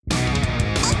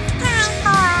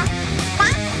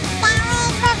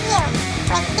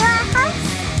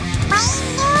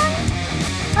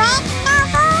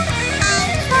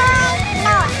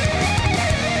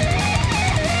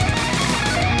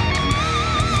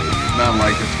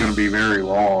sound like it's going to be very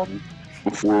long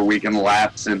before we can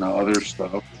lapse into other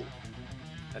stuff.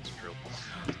 That's true.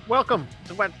 Welcome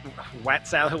to Wat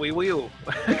Salary Wheel.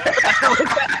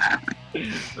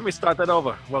 Let me start that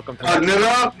over. Welcome to Button it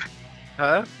up.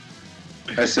 Huh?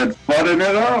 I said button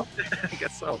it up. I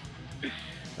guess so.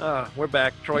 We're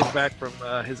back. Troy's back from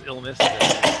his illness.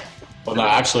 Well, no,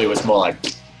 actually, it was more like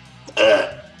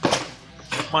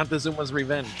Montezuma's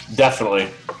revenge. Definitely.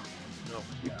 Oh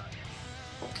my God.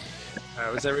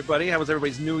 How was everybody? How was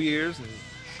everybody's New Year's and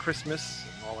Christmas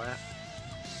and all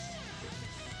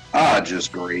that?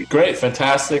 Just great. Great,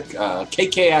 fantastic.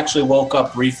 KK actually woke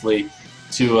up briefly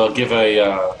to give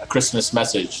a Christmas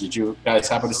message. Did you guys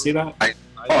happen to see that? I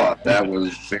thought that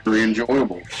was very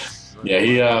enjoyable.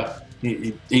 Yeah,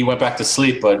 he went back to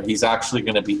sleep, but he's actually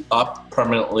going to be up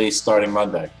permanently starting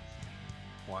Monday.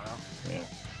 Wow. Yeah.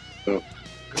 So,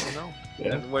 good to know.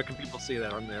 Yeah. And where can people see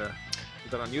that on there?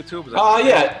 Is that on YouTube?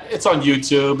 Yeah, it's on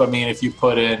YouTube. I mean, if you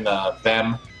put in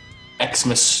them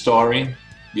Xmas story,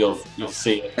 you'll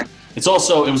see it. It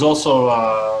was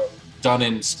also done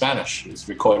in Spanish. It's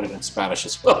recorded in Spanish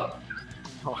as well.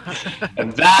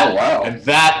 And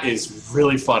that is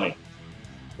really funny.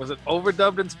 Was it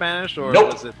overdubbed in Spanish or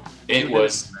Nope. was it? It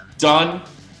was done.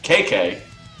 KK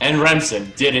and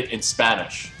Remsen did it in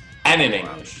Spanish and in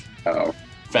English. oh.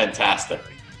 Fantastic.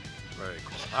 Very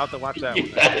cool. I'll have to watch that one.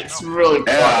 Yeah, it's really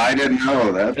funny. Yeah, I didn't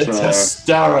know that. It's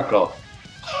hysterical.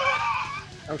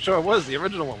 I'm sure it was. The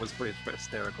original one was pretty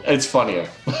hysterical. It's funnier.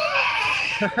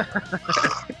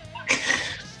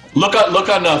 Look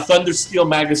on Thundersteel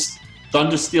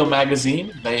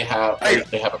magazine. They have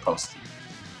a post.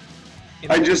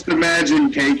 I just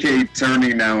imagine KK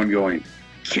turning now and going,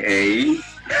 K?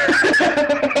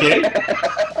 Okay.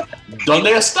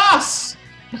 ¿Dónde estás?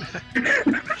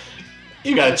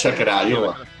 You gotta check it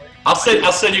out. I'll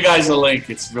send you guys a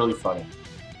link. It's really funny.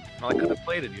 Well, I could have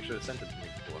played it. You should have sent it to me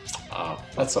before. Oh,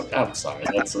 that's okay. I'm sorry.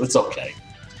 It's okay.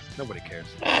 Nobody cares.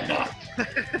 No.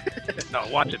 No,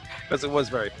 watch it because it was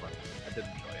very funny. I did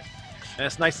enjoy it, and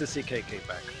it's nice to see KK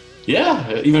back.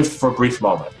 Yeah, even for a brief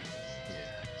moment.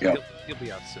 Yeah. Yeah. He'll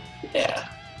be out soon. Yeah.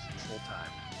 Full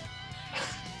time.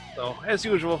 So as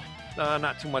usual,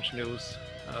 not too much news.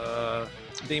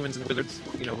 Demons and Wizards,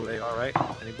 you know who they are, right?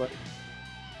 Anybody?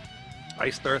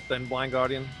 Iced Earth and Blind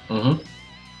Guardian.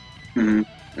 Mm-hmm.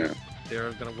 Mm-hmm. Yeah.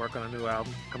 They're gonna work on a new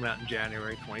album coming out in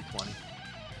January 2020.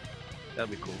 That'd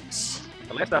be cool.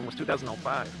 The last album was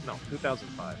 2005. No,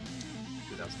 2005.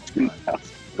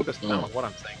 2005. Look at what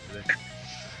I'm saying today.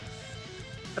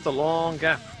 That's a long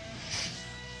gap.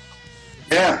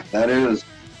 Yeah, that is.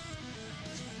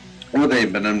 Or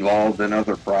they've been involved in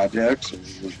other projects.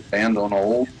 Was the band on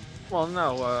hold? Well,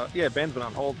 no, band's been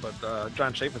on hold, but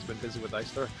John Schaefer's been busy with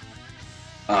Iced Earth.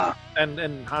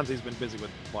 And Hansi's been busy with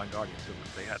Blind Guardian too.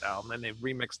 They had album, and they've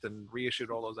remixed and reissued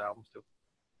all those albums too.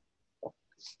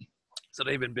 So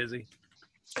they've been busy.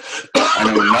 I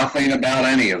know nothing about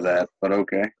any of that, but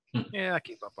okay. Yeah, I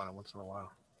keep up on it once in a while.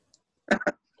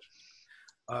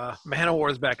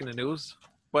 Manowar is back in the news,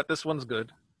 but this one's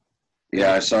good.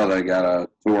 Yeah, I saw they got a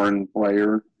touring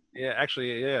player. Yeah,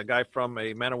 actually, a guy from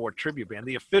a Manowar tribute band,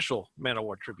 the official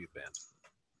Manowar tribute band.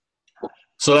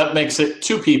 So that makes it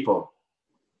two people.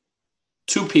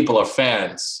 Two people are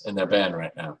fans in their band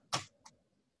right now.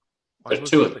 There are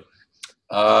two of them.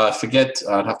 I forget.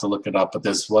 I'd have to look it up, but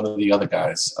there's one of the other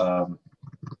guys. I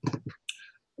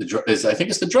think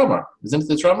it's the drummer. Isn't it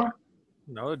the drummer?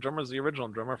 No, the drummer's the original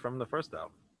drummer from the first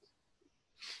album.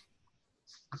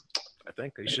 I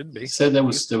think he should be. He said there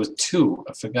was two.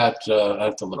 I forgot. I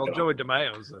have to look it up. Joey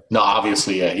DeMaio's. No,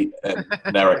 obviously, yeah.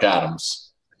 And Eric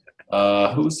Adams.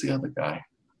 Who was the other guy?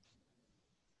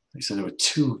 He said there were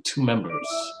two members.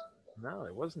 No,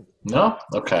 it wasn't. No?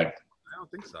 Okay. I don't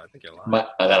think so. I think you're lying.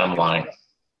 Then I'm lying.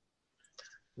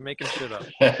 You're making shit up.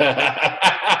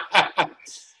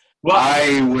 Well,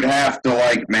 I would have to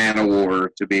like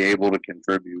Manowar to be able to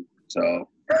contribute. So.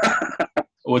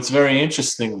 What's very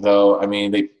interesting, though, I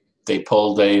mean, they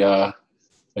pulled a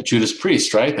Judas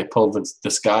Priest, right? They pulled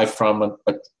this guy from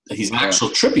he's an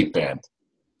actual tribute band.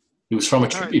 He was from a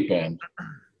tribute band.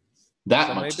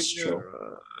 That much is true.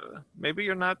 Maybe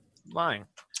you're not lying,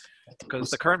 because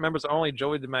the current members are only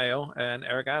Joey DeMaio and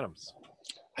Eric Adams.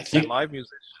 I think live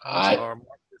musicians are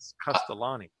Marcus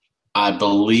Castellani. I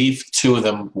believe two of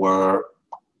them were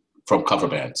from cover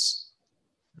bands.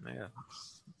 Yeah.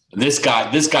 This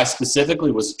guy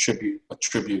specifically was a tribute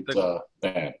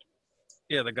band.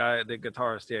 Yeah, the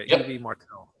guitarist. Yeah, Yep. E.V.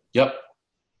 Martel. Yep.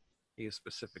 He's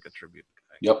specific a tribute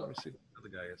guy. Yep. Let me see who the other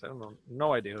guy is. I don't know.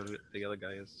 No idea who the other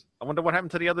guy is. I wonder what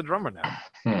happened to the other drummer now.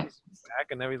 He's back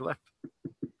and then he left.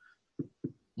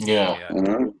 Yeah.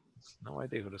 Mm-hmm. No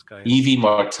idea who this guy is. Evie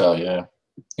Martell, yeah.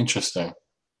 Interesting.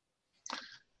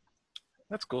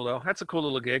 That's cool though. That's a cool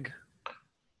little gig.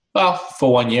 Well,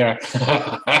 for 1 year.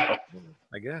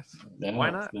 I guess. Yeah, Why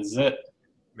not? This is it.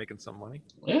 Making some money.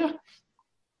 Yeah.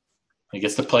 He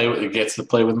gets to play with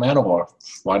Manowar.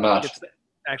 Why not? Gets to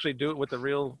actually do it with the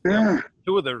real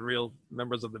two of the real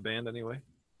members of the band anyway.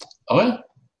 Oh yeah.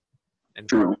 And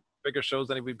True. bigger shows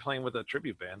than he'd be playing with a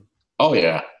tribute band. Oh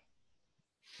yeah.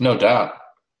 No doubt.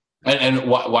 And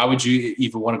why would you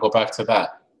even want to go back to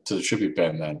the tribute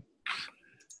band then?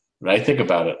 Right? Think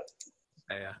about it.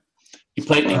 Yeah. He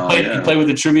played with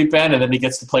the tribute band, and then he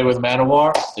gets to play with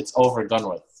Manowar. It's over and done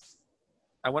with.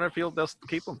 I wonder if they'll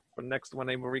keep him for next when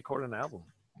they record an album.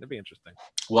 That'd be interesting.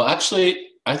 Well,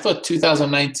 actually, I thought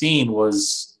 2019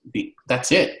 was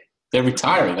that's it. They're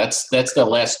retiring. That's their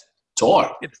last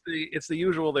tour. It's the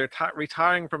usual. They're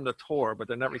retiring from the tour, but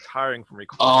they're not retiring from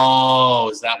recording. Oh,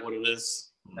 is that what it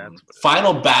is? That's what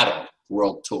Final Battle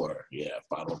World Tour. Yeah,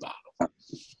 Final Battle.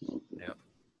 Yep.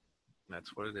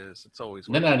 That's what it is. It's always.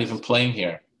 They're not even playing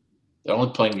here. They're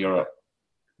only playing Europe.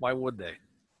 Why would they?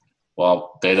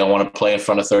 Well, they don't want to play in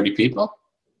front of 30 people?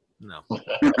 No.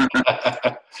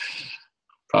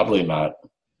 Probably not.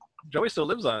 Joey still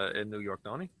lives in New York,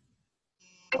 don't he?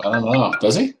 I don't know.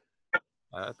 Does he?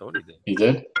 I thought he did. He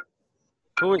did?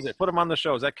 Who is it? Put him on the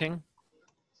show. Is that King?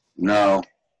 No.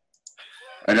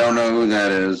 I don't know who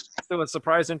that is. Let's do a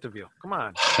surprise interview. Come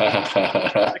on.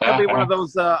 It could be one of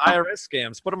those IRS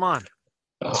scams. Put him on.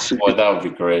 Oh, boy, that would be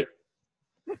great.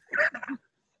 They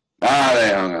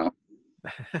hung up.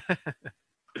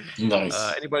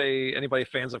 Nice. Anybody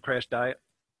fans of Crash Diet?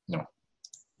 No.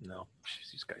 No.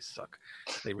 Jeez, these guys suck.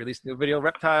 They released a new video,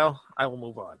 Reptile. I will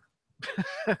move on.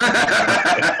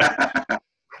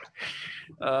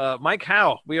 Mike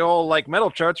Howe. We all like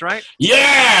metal shirts, right?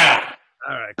 Yeah!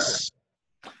 All right, cool.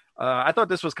 I thought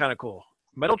this was kind of cool.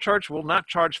 Metal Church will not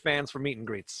charge fans for meet and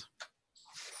greets.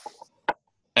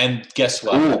 And guess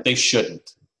what? They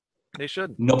shouldn't. They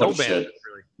should. Nobody no band, should.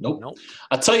 Really. Nope.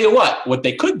 I'll tell you what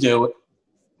they could do,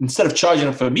 instead of charging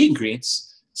them for meet and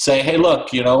greets, say, hey,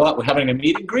 look, you know what? We're having a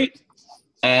meet and greet,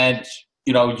 and,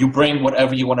 you know, you bring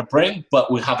whatever you want to bring,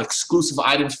 but we have exclusive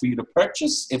items for you to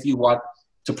purchase. If you want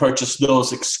to purchase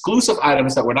those exclusive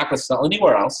items that we're not going to sell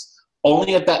anywhere else,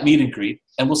 only at that meet and greet,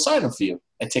 and we'll sign them for you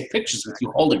and take pictures with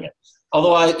you holding it.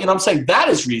 Although, I'm saying that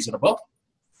is reasonable.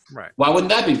 Right. Why wouldn't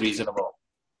that be reasonable?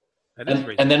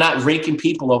 And they're not raking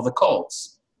people over the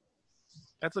coals.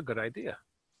 That's a good idea.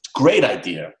 Great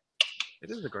idea.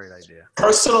 It is a great idea.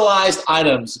 Personalized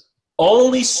items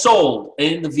only sold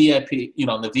in the VIP, in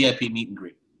the VIP meet and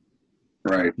greet.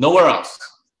 Right. Nowhere else.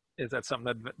 Is that something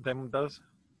that them does?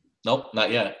 Nope,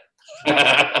 not yet. But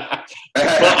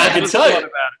I can tell you.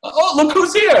 Oh, look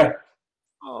who's here.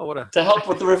 Oh, what a... To help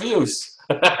with the reviews.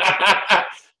 The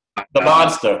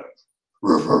monster.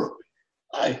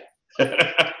 Hi.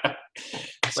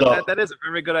 So that is a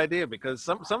very good idea, because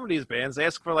some of these bands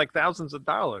ask for like thousands of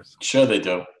dollars. Sure they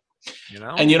do.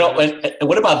 And And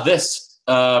what about this?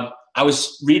 I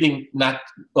was reading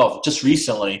just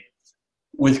recently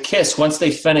with Kiss, once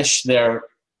they finish their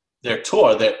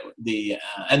tour, the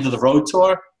end of the road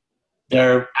tour,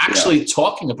 they're actually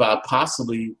talking about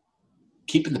possibly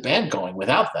keeping the band going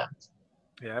without them.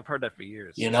 Yeah, I've heard that for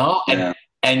years. And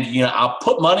I'll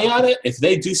put money on it. If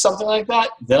they do something like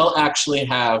that, they'll actually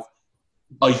have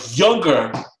a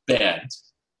younger band,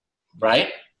 right?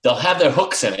 They'll have their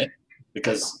hooks in it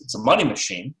because it's a money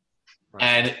machine. Right.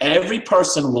 And every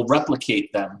person will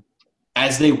replicate them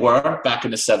as they were back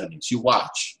in the 70s. You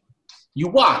watch.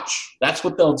 That's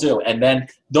what they'll do. And then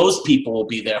those people will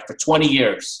be there for 20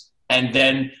 years. And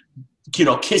then,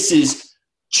 Kiss's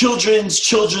children's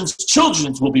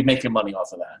will be making money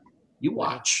off of that. You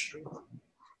watch.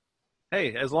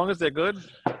 Hey, as long as they're good,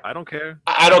 I don't care.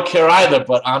 I don't care either,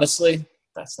 but honestly,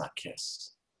 that's not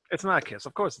Kiss. It's not Kiss.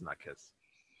 Of course it's not Kiss.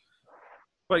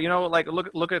 But,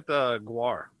 look at the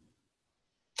Guar.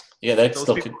 Yeah, they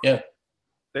still could, yeah.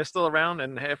 They're still around,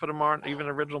 and half of them aren't even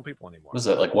original people anymore. Was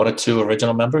it like one or two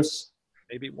original members?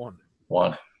 Maybe one.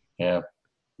 One, yeah.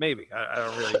 Maybe. I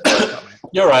don't really.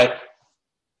 You're right.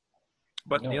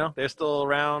 But, they're still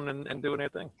around and doing their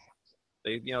thing.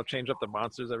 They, change up the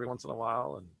monsters every once in a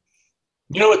while. And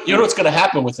you know what's going to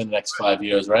happen within the next 5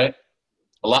 years, right?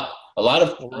 A lot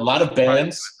of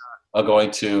bands are going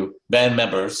to, band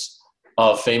members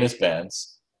of famous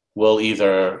bands will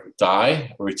either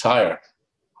die or retire.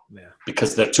 Yeah.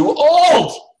 Because they're too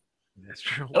old. That's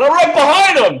true. And I'm right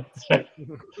behind them.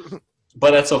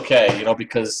 But that's okay,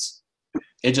 because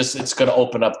it's going to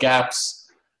open up gaps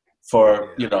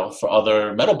for, for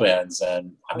other metal bands.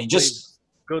 And I mean, just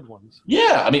good ones.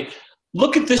 Yeah. I mean,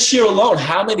 look at this year alone.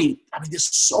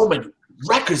 There's so many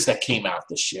records that came out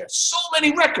this year. So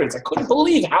many records. I couldn't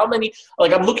believe how many.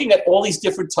 Like, I'm looking at all these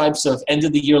different types of end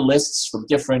of the year lists from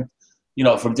different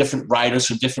writers,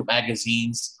 from different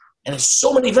magazines. And there's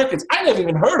so many records I never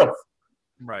even heard of.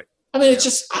 Right. I mean, it's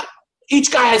just,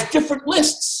 each guy has different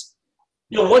lists.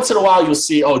 Once in a while you'll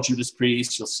see, Judas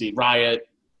Priest, you'll see Riot.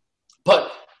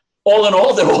 But all in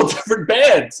all, they're all different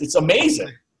bands. It's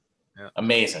amazing. Yeah.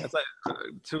 Amazing. It's like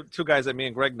two guys that me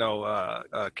and Greg know,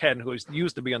 Ken, who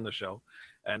used to be on the show,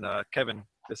 and Kevin,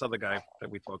 this other guy that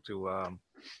we talked to.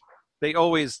 They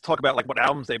always talk about like what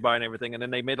albums they buy and everything, and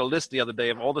then they made a list the other day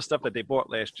of all the stuff that they bought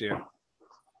last year.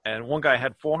 And one guy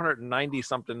had 490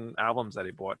 something albums that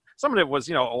he bought. Some of it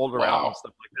was, older albums,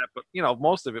 stuff like that, but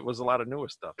most of it was a lot of newer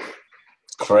stuff.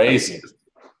 Crazy.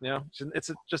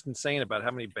 It's just insane about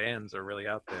how many bands are really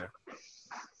out there.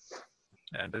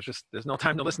 And there's no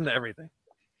time to listen to everything.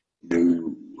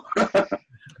 No.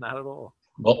 Not at all.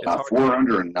 Well,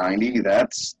 490,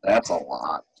 that's a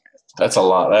lot. That's a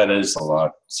lot. That is a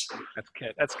lot.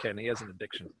 That's Ken. He has an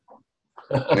addiction.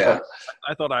 Yeah.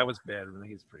 I thought I was bad, and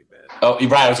he's pretty bad. Oh, you're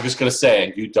right. I was just going to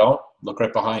say, you don't? Look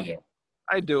right behind you.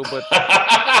 I do, but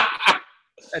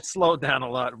it's slowed down a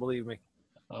lot, believe me.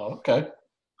 Oh, okay.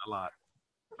 A lot.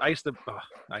 I used to.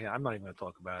 I'm not even going to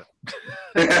talk about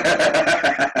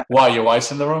it. Why? Your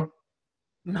wife's in the room?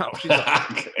 No, she's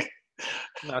Okay.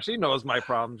 No, she knows my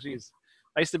problems.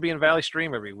 I used to be in Valley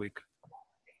Stream every week.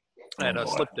 I had a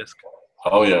slip disc.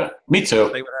 Oh yeah, me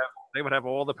too. They would have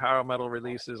all the power metal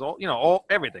releases, all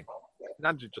everything.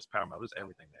 Not just power metal, just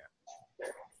everything there.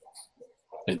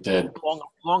 It did.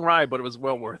 Long ride, but it was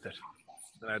well worth it.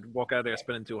 And I'd walk out there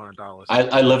spending $200.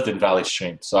 I lived in Valley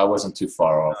Stream, so I wasn't too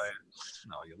far off. Oh, yeah.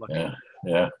 No, you're lucky.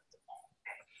 Yeah.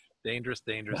 Dangerous.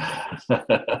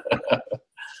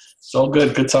 It's all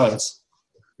good. Good times.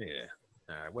 Yeah.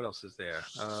 All right. What else is there?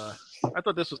 I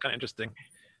thought this was kind of interesting.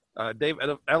 Dave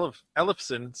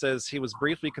Ellifson says he was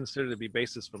briefly considered to be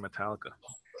bassist for Metallica,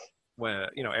 when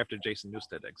after Jason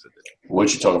Newsted exited.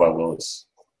 What'd you talk about, Willis?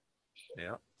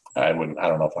 Yeah. I don't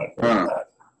know if I heard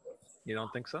that. You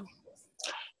don't think so?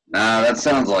 Nah, that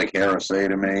sounds like heresy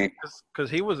to me. Because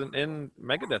he wasn't in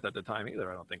Megadeth at the time either.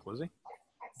 I don't think, was he?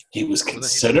 He was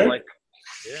considered.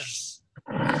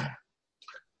 Yeah.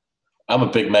 I'm a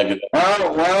big Megadeth.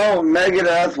 Oh, well,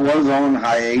 Megadeth was on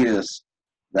hiatus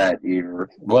that year.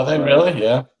 Were they really?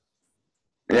 Yeah.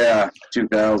 Yeah,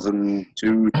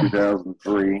 2002,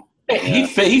 2003. He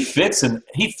fits in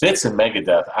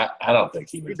Megadeth. I don't think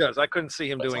he would. He does. I couldn't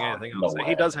see him doing anything else. No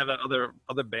He does have that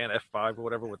other band, F5 or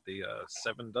whatever, with the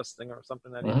Seven Dust thing or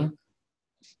something that he did.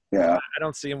 Yeah. I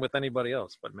don't see him with anybody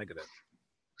else but Megadeth.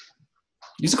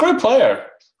 He's a great player,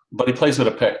 but he plays with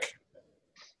a pick.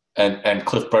 And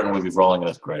Cliff Burton would be rolling in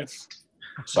his grave.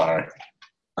 Sorry.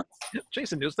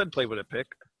 Jason Newsted played with a pick.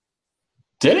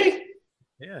 Did he?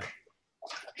 Yeah.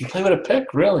 He played with a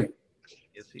pick? Really?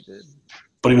 Yes, he did.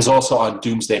 But he was also on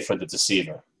Doomsday for the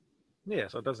Deceiver. Yeah,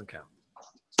 so it doesn't count.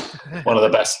 One of the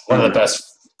best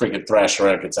freaking thrash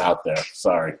records out there.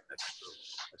 Sorry.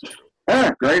 That's true.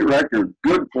 Yeah, great record.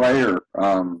 Good player.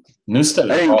 Newstead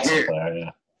is an awesome player,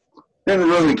 yeah. Didn't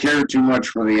really care too much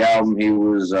for the album he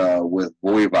was with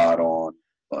Voivod on,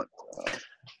 but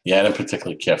yeah, I didn't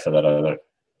particularly care for that either.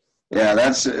 Yeah,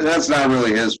 that's not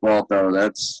really his fault though.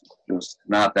 That's just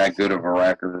not that good of a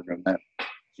record, and that's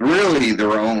really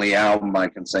their only album I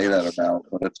can say that about.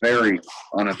 But it's very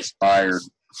uninspired.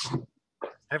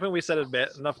 Haven't we said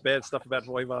enough bad stuff about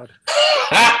Voivod?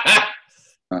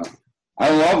 I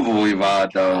love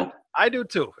Voivod though. I do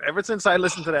too. Ever since I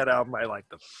listened to that album, I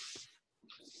liked them.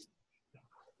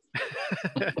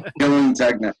 Killing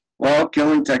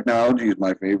Technology is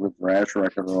my favorite thrash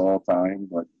record of all time,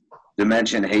 but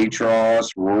Dimension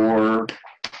Hatros, Roar,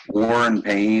 War and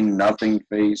Pain, Nothing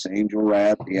Face, Angel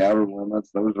Rat, The Outer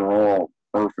Limits, those are all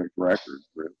perfect records.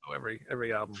 Really. Oh,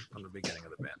 every album from the beginning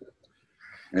of the band.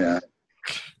 Yeah.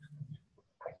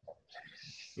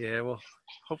 Yeah, well,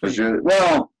 hopefully.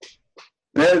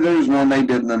 There's one they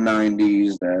did in the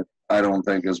 90s that I don't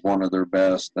think is one of their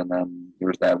best, and then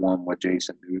there's that one with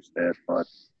Jason Newsted, but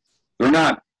they're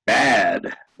not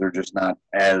bad. They're just not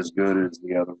as good as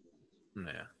the other ones.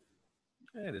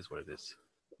 Yeah, it is what it is.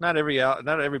 Not every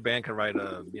band can write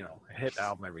a hit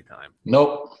album every time.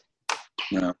 Nope.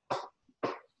 No.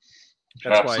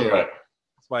 That's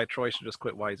why Troy should just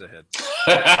quit Wisehead.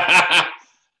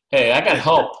 Hey, I got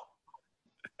help.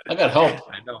 I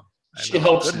know. She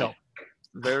helps good me. help.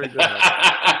 Very good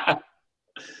help.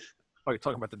 Oh, you're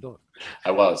talking about the dog. I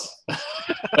was.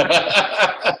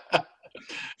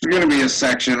 There's going to be a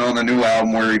section on the new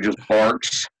album where he just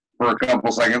barks for a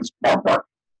couple seconds. Bark, bark.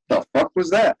 The fuck was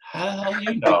that? How the hell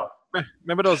you know?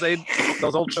 Remember those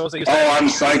old shows that used to Oh, I'm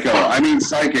psycho. I mean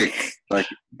psychic. Like,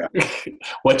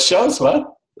 What shows? What?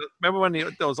 remember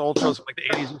when those old shows from like the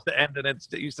 80s used to end and it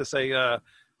used to say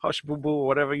Hush Boo Boo or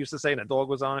whatever it used to say and a dog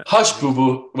was on it? Hush, boo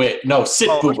boo. Wait, no, sit,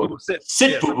 Oh, boo Hush, boo. Boo Boo, sit.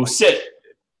 Sit, Yeah, boo boo, something sit.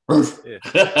 Roof.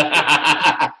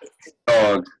 Yeah.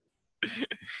 dog.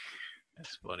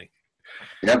 That's funny.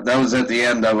 Yep, that was at the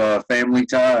end of Family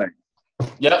Tie.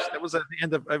 Yep. That was at the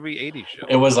end of every 80s show.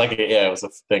 It was like, it was a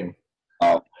thing.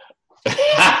 Oh,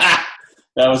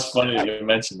 That was funny that you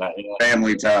mentioned that. Yeah.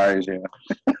 Family Ties, yeah.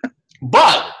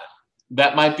 But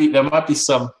there might be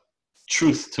some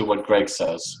truth to what Greg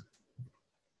says.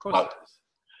 Of course it is.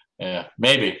 Yeah,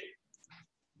 maybe.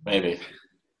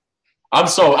 I'm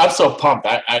so pumped.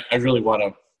 I really want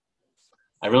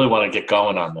to get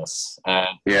going on this.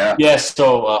 Yeah. Yeah.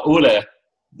 So Ule,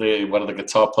 one of the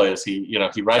guitar players,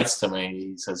 he writes to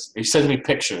me. He sends me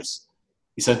pictures.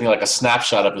 He sends me like a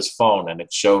snapshot of his phone, and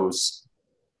it shows,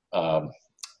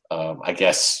 I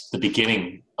guess, the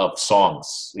beginning of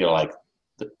songs. Like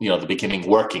the beginning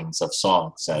workings of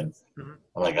songs, and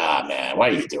I'm like, man, why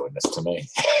are you doing this to me?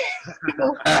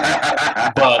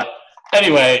 But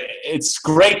anyway, it's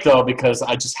great though because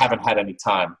I just haven't had any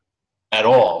time at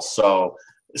all. So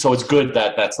it's good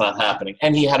that that's not happening.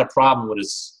 And he had a problem with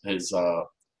his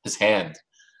hand.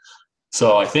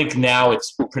 So I think now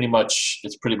it's pretty much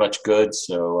good.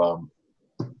 So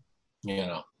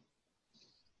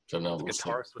So no, we'll see.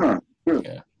 Guitarist.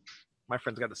 Yeah. My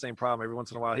friend's got the same problem every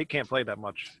once in a while. He can't play that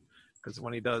much because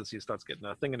when he does, he starts getting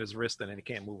a thing in his wrist and then he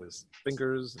can't move his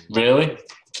fingers. Really?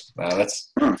 Wow,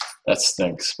 that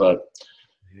stinks. But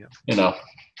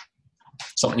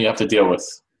something you have to deal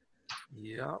with.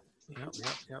 Yep.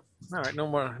 All right, no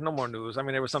more news. I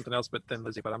mean, there was something else, but then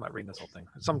Lizzie. But I'm not reading this whole thing.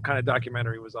 Some kind of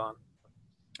documentary was on.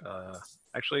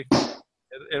 Actually,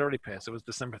 it already passed. It was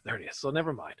December 30th, so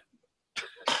never mind.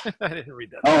 I didn't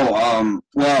read that. Oh,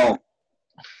 well,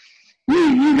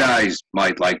 you guys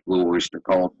might like Blue Oyster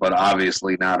Cult, but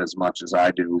obviously not as much as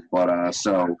I do. But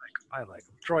so I like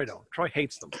them. Troy don't. Troy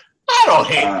hates them. I don't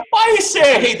hate. Why do you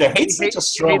say I hate that? Hate's such a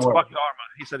strong hates word. Buck Dharma.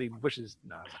 He said he wishes.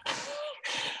 No.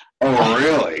 Oh,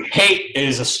 really? Hate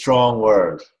is a strong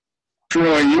word.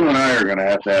 Troy, you and I are going to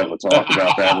have a talk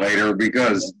about that later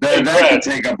because that could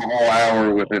take up a whole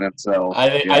hour within itself.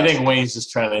 I think Wayne's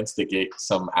just trying to instigate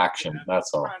some action.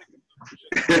 That's all.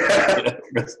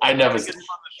 I never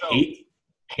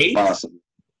hate. Awesome.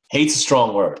 Hate's a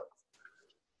strong word.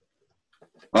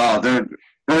 Oh, they're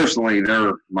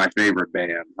my favorite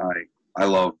band. I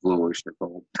love Blue Oyster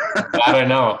Cult. I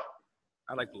know.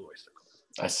 I like Blue Oyster Cult.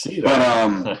 I see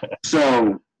that. But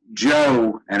so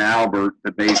Joe and Albert,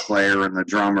 the bass player and the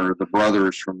drummer, the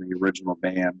brothers from the original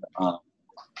band.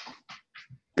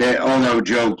 Although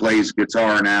Joe plays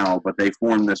guitar now, but they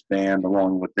formed this band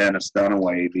along with Dennis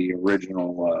Dunaway, the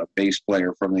original bass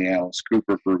player from the Alice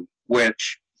Cooper group.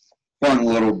 Which, fun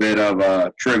little bit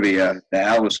of trivia: the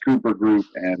Alice Cooper group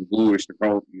and Blue Oyster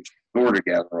Cult used to tour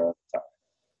together all the time,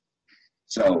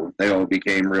 so they all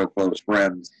became real close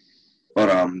friends. But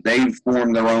they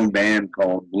formed their own band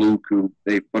called Blue Coop.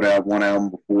 They put out one album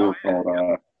before called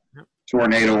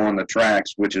Tornado on the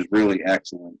Tracks, which is really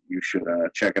excellent. You should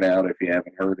check it out if you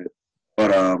haven't heard it.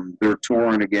 But they're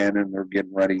touring again, and they're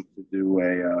getting ready to do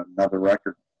another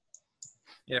record.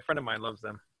 Yeah, a friend of mine loves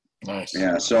them. Nice.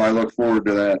 Yeah, so I look forward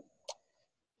to that.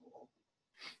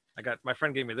 My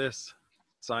friend gave me this,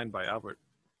 signed by Albert.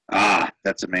 Ah,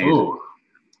 that's amazing. Ooh.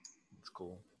 It's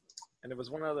cool. And it was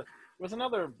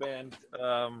another band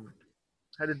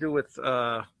had to do with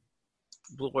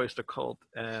Blue Oyster Cult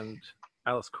and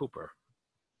Alice Cooper.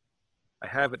 I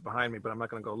have it behind me, but I'm not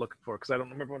going to go looking for it because I don't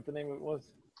remember what the name of it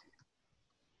was.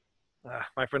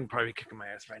 My friend probably kicking my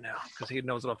ass right now because he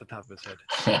knows it off the top of his head.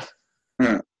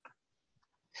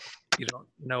 You don't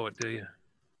know it, do you?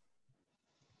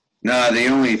 No, the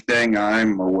only thing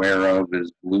I'm aware of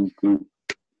is Blue Coop.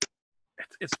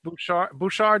 It's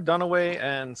Bouchard, Dunaway,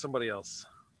 and somebody else.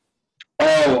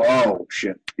 Oh,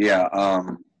 shit. Yeah,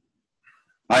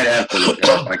 I'd have to look it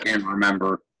up. I can't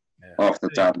remember off the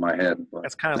top of my head, but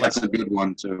that's a good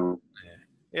one, too.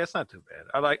 Yeah, it's not too bad.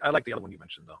 I like the other one you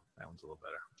mentioned, though. That one's a little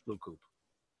better. Blue Coop.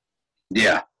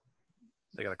 Yeah.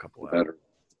 They got a couple of better.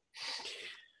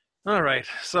 All right.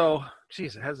 So,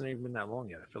 geez, it hasn't even been that long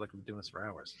yet. I feel like we've been doing this for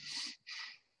hours.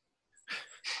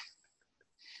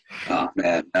 Oh,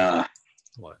 man.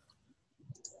 What?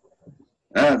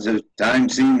 Time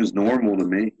seems normal to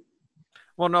me.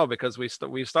 Well, no, because we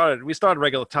started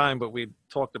regular time, but we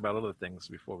talked about other things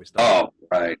before we started. Oh,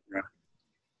 right.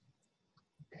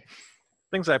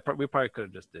 Things we probably could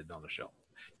have just did on the show.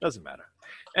 Doesn't matter.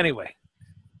 Anyway,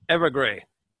 Evergrey.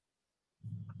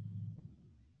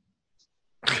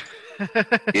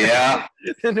 Yeah.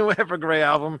 The new Evergrey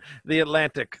album, The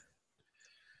Atlantic.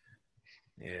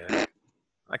 Yeah,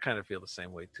 I kind of feel the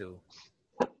same way too.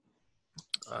 It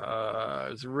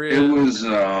was It real. was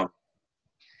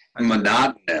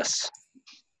monotonous.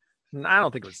 I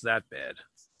don't think it was that bad.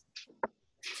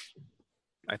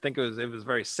 I think it was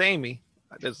very samey.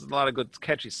 There's a lot of good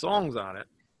catchy songs on it,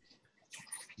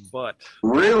 but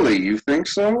Really? You think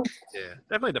so? yeah,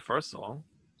 definitely the first song,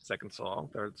 second song,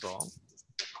 third song.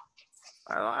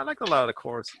 I like a lot of the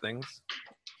chorus things.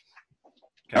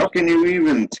 How can you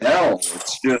even tell?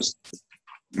 It's just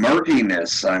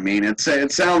murkiness. I mean, it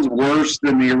sounds worse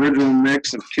than the original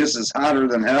mix of Kisses Hotter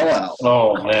Than Hell out.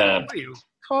 Oh man. What are you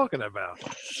talking about?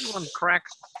 You want crack?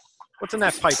 What's in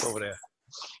that pipe over there?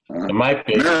 It might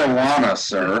be. Marijuana,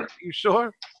 sir. You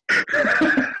sure?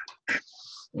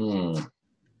 Mm.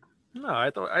 No,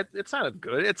 I thought it sounded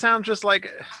good. It sounds just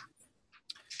like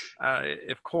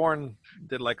if Korn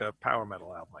did like a power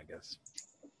metal album, I guess.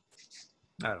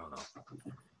 I don't know.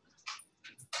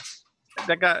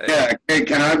 That guy. Yeah, hey,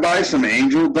 can I buy some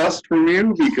angel dust from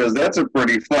you? Because that's a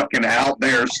pretty fucking out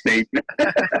there statement.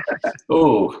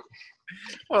 Ooh.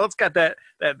 Well, it's got that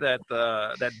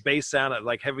bass sound, that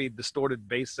like heavy distorted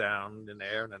bass sound in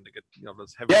there, and then they get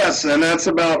those heavy. Yes, and that's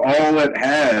about all it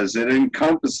has. It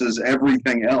encompasses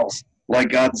everything else, like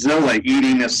Godzilla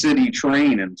eating a city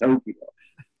train in Tokyo.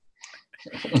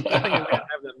 I think we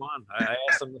have them on. I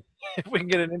asked them if we can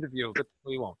get an interview, but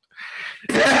we won't.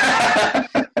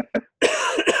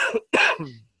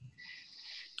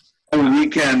 We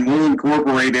can. We'll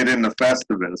incorporate it in the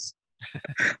Festivus.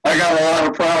 I got a lot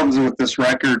of problems with this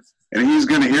record, and he's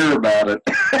going to hear about it.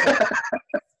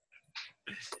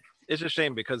 It's a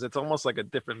shame because it's almost like a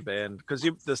different band. Because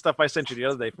the stuff I sent you the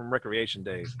other day from Recreation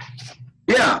Days.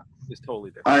 Yeah, is totally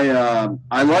different.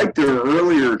 I like their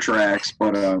earlier tracks,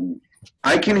 but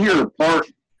I can hear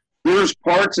there's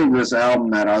parts of this album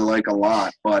that I like a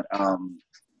lot, but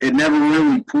it never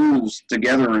really pulls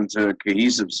together into a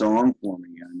cohesive song for me.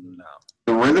 I mean, No.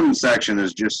 the rhythm section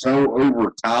is just so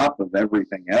over top of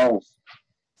everything else.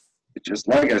 It just,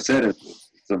 like I said,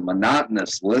 it's a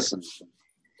monotonous listen.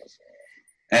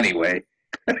 Anyway.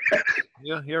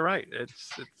 Yeah, you're right.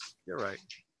 You're right.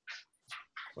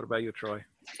 What about you, Troy?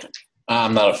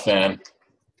 I'm not a fan.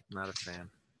 Not a fan.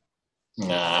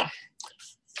 Nah.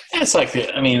 It's like,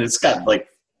 I mean, it's got like,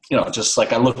 just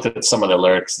like I looked at some of the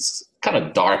lyrics, it's kind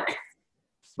of dark,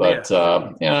 but,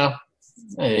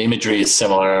 imagery is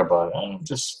similar, but I don't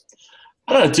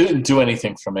know, it didn't do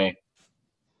anything for me.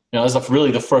 It's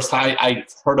really the first time I've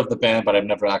heard of the band, but I've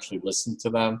never actually listened to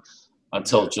them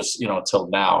until until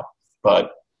now.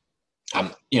 But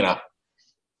I'm,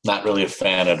 not really a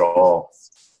fan at all.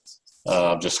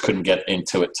 Just couldn't get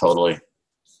into it totally.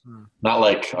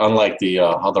 Unlike the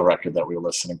other record that we were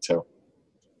listening to,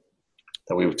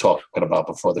 that we were talking about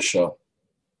before the show.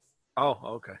 Oh,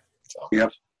 okay. So,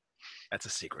 yep. That's a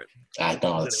secret. I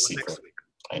know it's a Next secret. week.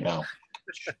 I know.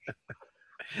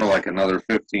 For like another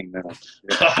 15 minutes.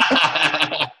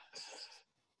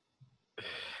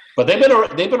 But they've been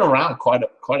around quite a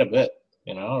bit,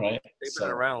 right? They've been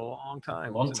around a long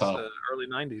time. Long since time. the early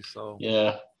 90s. So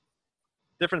Yeah.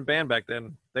 different band back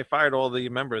then. They fired all the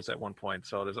members at one point,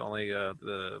 so there's only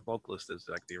the vocalist is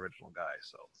like the original guy.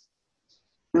 So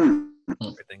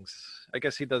everything's. I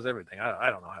guess he does everything. I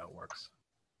don't know how it works.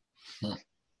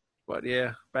 But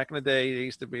yeah, back in the day, they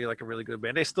used to be like a really good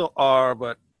band. They still are,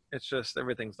 but it's just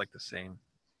everything's like the same.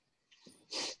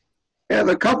 Yeah,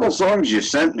 the couple songs you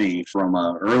sent me from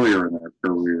earlier in their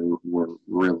career were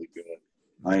really good.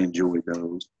 I enjoyed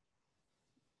those.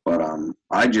 But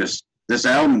this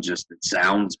album it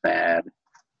sounds bad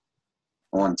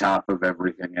on top of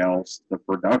everything else. The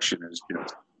production is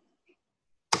just...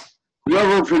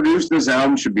 Whoever produced this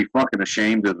album should be fucking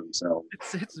ashamed of themselves.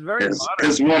 It's very modern.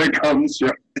 It's what it comes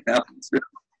down to.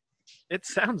 It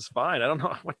sounds fine. I don't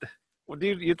know what do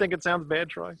you think it sounds bad,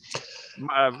 Troy?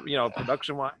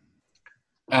 Production wise.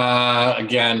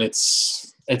 Again,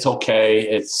 it's okay.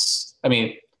 It's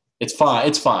fine.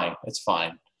 It's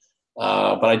fine.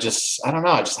 But I don't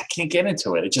know. I can't get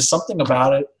into it. It's just something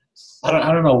about it.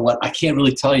 I don't know what. I can't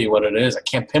really tell you what it is. I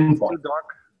can't pinpoint.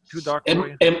 Too dark for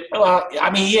you?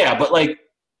 Yeah, but like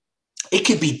it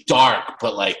could be dark,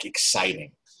 but like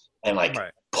exciting and like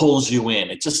pulls you in.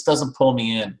 It just doesn't pull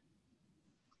me in.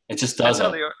 It just doesn't.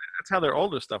 That's how their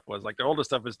older stuff was. Like their older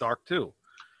stuff is dark too.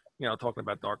 Talking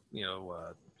about dark,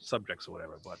 subjects or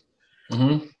whatever. But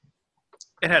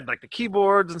it had like the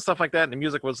keyboards and stuff like that, and the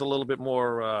music was a little bit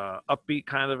more upbeat,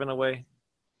 kind of in a way.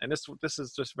 And this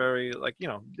is just very like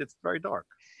it's very dark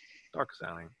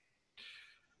sounding.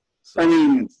 So, I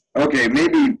mean, okay,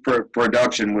 maybe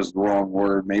production was the wrong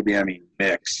word. Maybe I mean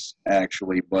mix,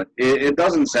 actually. But it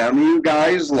doesn't sound to you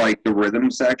guys like the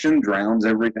rhythm section drowns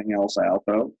everything else out,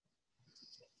 though.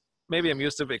 maybe I'm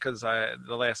used to it because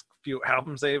the last few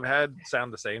albums they've had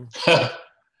sound the same.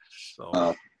 So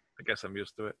I guess I'm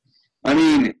used to it. I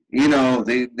mean, you know,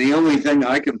 the only thing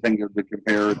I can think of to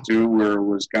compare it to where it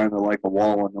was kind of like a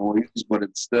wall of noise, but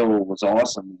it still was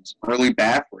awesome, is early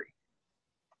Bathory.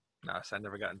 No, I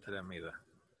never got into them either.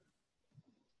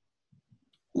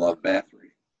 Love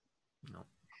Bathory. No.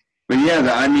 But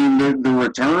yeah, I mean, the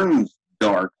return's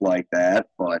dark like that,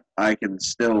 but I can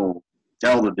still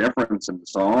tell the difference in the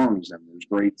songs, and there's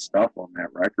great stuff on that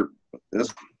record. But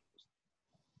this,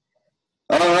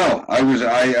 I don't know.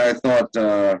 I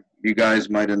thought you guys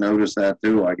might have noticed that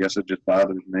too. I guess it just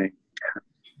bothers me.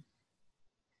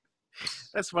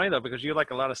 That's funny though, because you like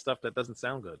a lot of stuff that doesn't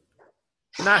sound good.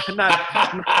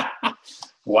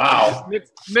 Wow.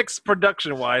 Mixed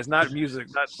production wise, not music,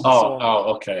 not song.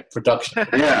 Okay. Production.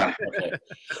 Yeah. Okay.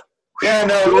 Yeah,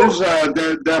 no,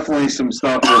 there's definitely some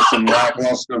stuff with some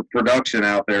lackluster production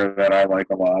out there that I like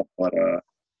a lot, but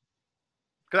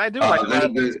because I do like a lot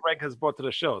of things Greg has brought to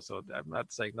the show, so I'm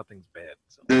not saying nothing's bad.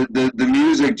 So. The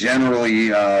music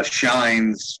generally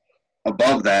shines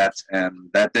above that,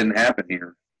 and that didn't happen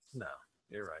here. No,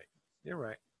 you're right. You're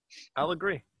right. I'll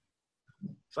agree.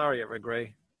 Sorry,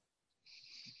 Evergrey.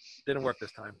 Didn't work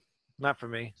this time. Not for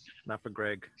me. Not for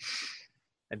Greg.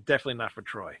 And definitely not for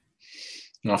Troy.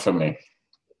 Not for me.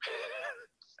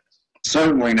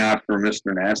 Certainly not for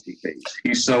Mr. Nasty Face.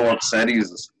 He's so upset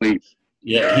he's asleep.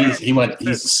 Yeah, he's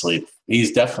asleep.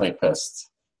 He's definitely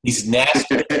pissed. He's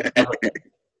nasty.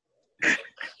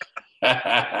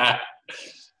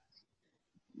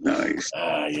 Nice.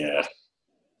 Yeah.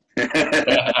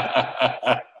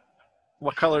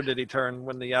 What color did he turn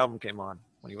when the album came on,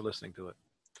 when you were listening to it?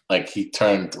 Like he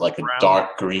turned like a Brown.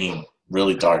 dark green,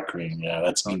 really dark green. Yeah,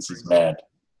 that means he's mad.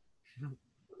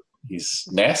 He's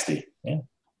nasty. Yeah.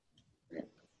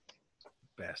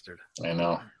 Bastard. I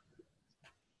know.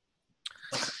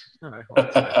 All right.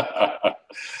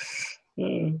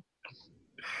 Well,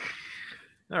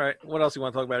 all right. What else you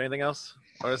want to talk about? Anything else?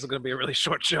 Or this is going to be a really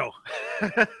short show.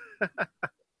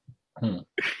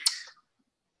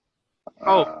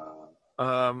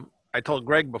 I told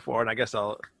Greg before, and I guess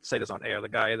I'll say this on air, the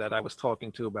guy that I was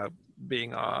talking to about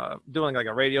being doing like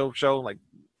a radio show, like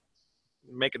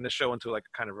making this show into like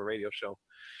kind of a radio show.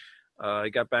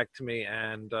 He got back to me,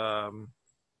 and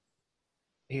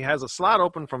he has a slot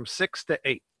open from 6 to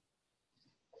 8.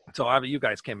 So you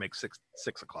guys can't make 6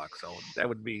 o'clock. So that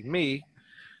would be me,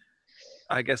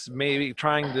 I guess, maybe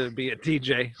trying to be a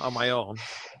DJ on my own.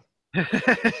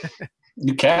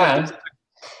 You can.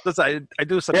 I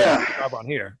do such a good job on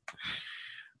here.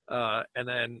 And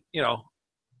then, you know,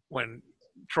 when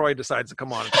Troy decides to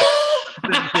come on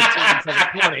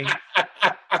 7:20,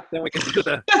 then we can do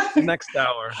the next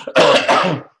hour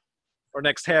or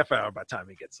next half hour by the time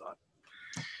he gets on.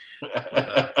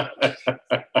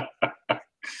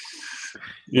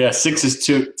 Yeah, 6 is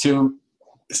too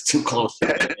close. Oh,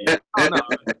 no.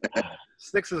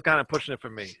 6 is kind of pushing it for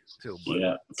me too. But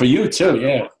yeah, for you too.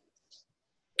 Yeah.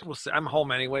 We'll see. I'm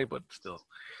home anyway, but still.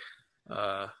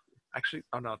 Actually,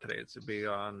 oh no, today it's to be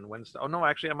on Wednesday. Oh no,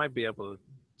 actually, I might be able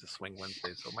to swing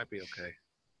Wednesday, so it might be okay.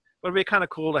 But it'd be kind of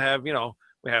cool to have, you know,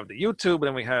 we have the YouTube,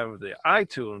 then we have the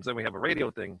iTunes, then we have a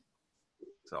radio thing.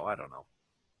 So I don't know.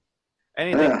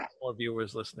 Anything for more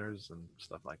viewers, listeners, and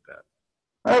stuff like that.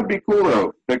 That'd be cool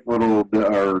though. Pick little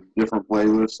or different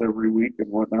playlists every week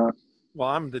and whatnot. Well,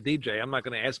 I'm the DJ. I'm not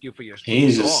going to ask you for your.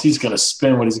 He's going to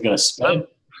spin what he's going to spin.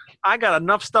 I got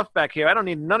enough stuff back here. I don't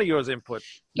need none of yours input.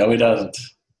 No, he doesn't.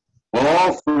 Well,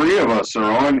 all three of us are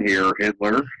on here,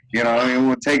 Hitler. You know, you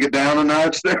want to take it down a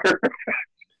notch there?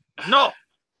 No.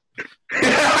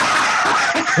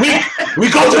 we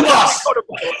go to bus.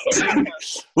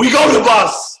 We go to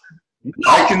bus. No.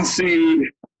 I can see.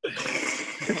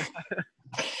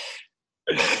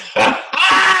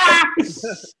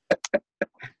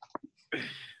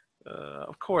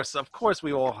 Of course,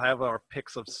 we all have our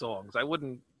picks of songs. I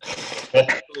wouldn't.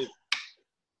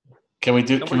 Can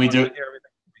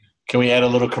we add a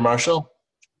little commercial?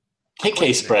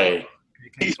 KK spray.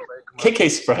 KK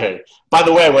spray. By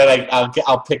the way,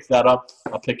 I'll pick that up.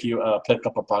 I'll pick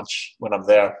up a bunch when I'm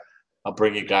there. I'll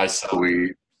bring you guys some.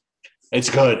 Sweet. It's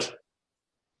good.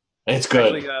 It's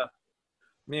good. Actually,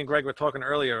 me and Greg were talking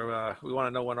earlier. We want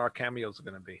to know when our cameos are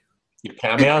going to be. Your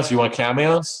cameos? You want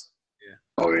cameos? Yeah.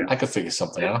 Oh yeah. I could figure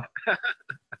something out.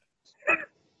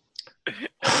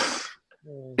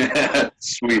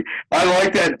 Sweet. I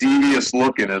like that devious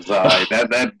look in his eye.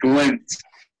 That glint.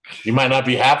 You might not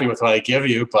be happy with what I give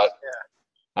you, but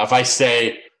if I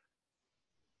say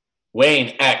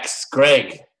Wayne X,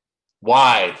 Greg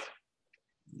Y,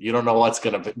 you don't know what it's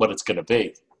gonna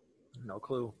be. No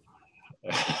clue.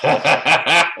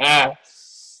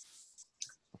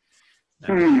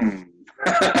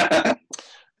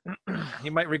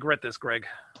 You might regret this, Greg.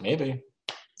 Maybe.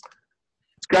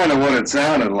 It's kind of what it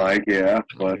sounded like, yeah.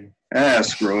 But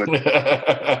screw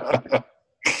it.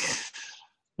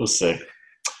 We'll see.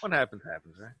 What happens,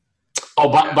 right? Oh,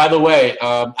 by the way,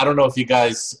 I don't know if you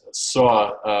guys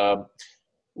saw.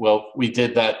 Well, we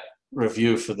did that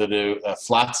review for the new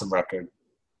Flotsam record.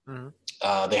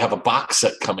 Mm-hmm. They have a box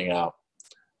set coming out.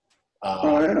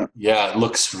 Yeah, it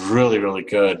looks really, really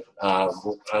good.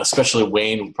 Especially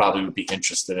Wayne would be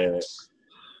interested in it.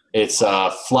 It's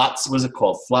what's it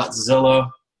called? Flotzilla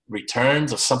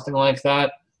Returns or something like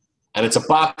that. And it's a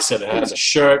box set. It has a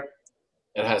shirt.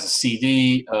 It has a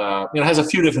CD. It has a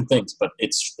few different things, but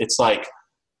it's like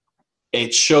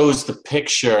it shows the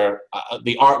picture.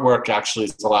 The artwork actually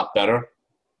is a lot better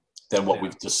than what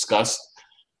we've discussed,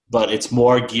 but it's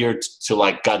more geared to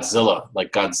like Godzilla.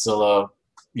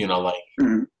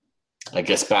 I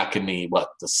guess back in the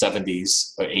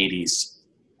 70s or 80s,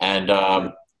 and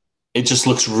it just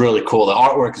looks really cool. The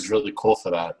artwork is really cool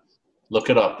for that. Look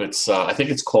it up. It's I think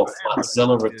it's called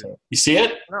Flotzilla Return. You see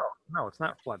it? No, it's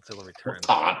not Flotzilla Return.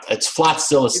 It's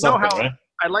Flotzilla something, right?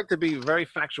 I like to be very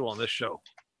factual on this show.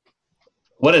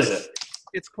 What is it?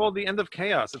 It's called The End of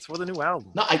Chaos. It's for the new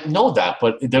album. No, I know that,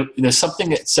 but there's something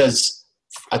that says.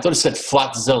 I thought it said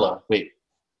Flotzilla. Wait.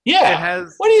 Yeah.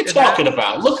 What are you talking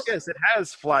about? Look. Yes, it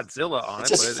has Flotzilla on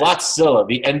it. It says Flotzilla,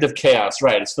 The End of Chaos.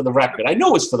 Right. It's for the record. I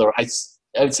know it's for the. I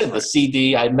said the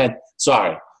CD. I meant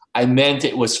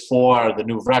it was for the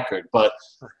new record, but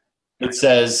it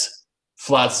says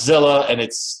Flotzilla, and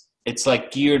it's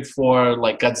like geared for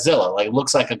like Godzilla. Like it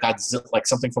looks like a Godzilla, like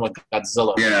something from a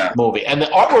Godzilla movie, and the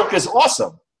artwork is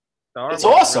awesome. It's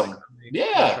awesome.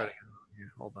 Yeah.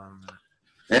 Hold on a minute.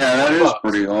 Yeah, that is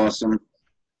pretty awesome.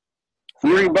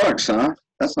 $40, huh?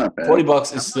 That's not bad.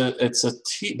 $40 it's a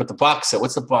but the box set.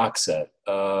 What's the box set?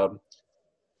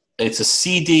 It's a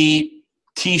CD,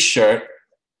 T-shirt,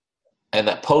 and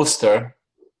that poster,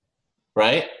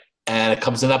 right? And it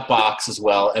comes in that box as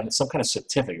well, and some kind of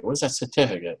certificate. What is that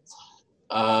certificate?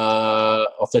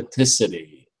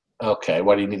 Authenticity. Okay,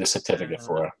 what do you need a certificate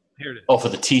for? Here it is. Oh, for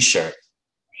the T-shirt.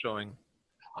 Showing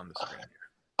on the screen here.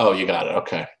 Oh, you got it.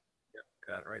 Okay. Yep,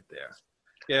 got it right there.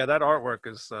 Yeah, that artwork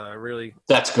is really.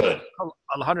 That's good.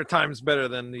 100 times better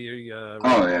than the.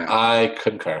 Oh yeah, I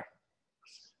concur.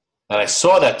 And I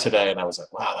saw that today, and I was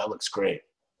like, "Wow, that looks great."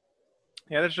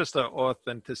 Yeah, that's just an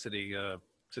authenticity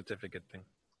certificate thing.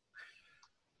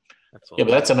 That's all. Yeah,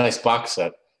 but that's a nice box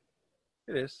set.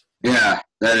 It is. Yeah,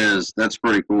 that is. That's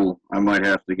pretty cool. I might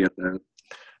have to get that.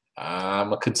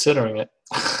 I'm considering it.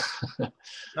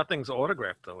 Nothing's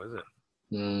autographed, though, is it?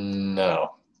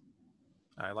 No.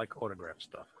 I like autographed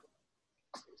stuff.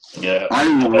 Yeah. I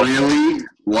really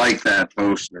like that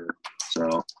poster.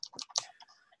 So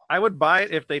I would buy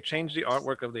it if they changed the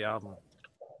artwork of the album.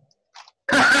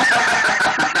 For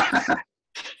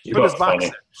this box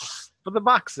set. For the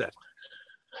box set.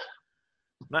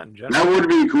 Not in general. That would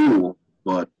be cool,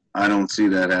 but I don't see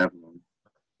that happening.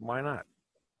 Why not?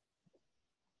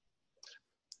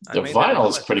 The vinyl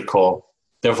is pretty cool.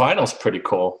 Their vinyl's pretty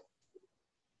cool.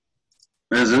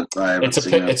 Is it?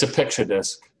 It's a picture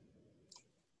disc.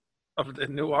 Of the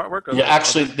new artwork? Yeah,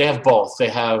 actually, they have both. They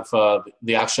have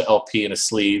the actual LP in a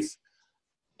sleeve,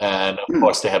 and of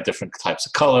course, they have different types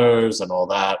of colors and all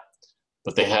that.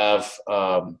 But they have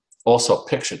also a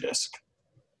picture disc.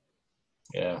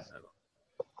 Yeah,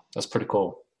 that's pretty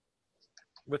cool.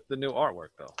 With the new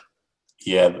artwork, though.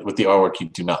 Yeah, with the artwork you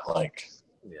do not like.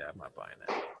 Yeah, I'm not buying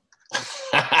that.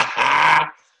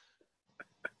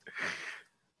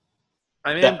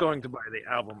 I am going to buy the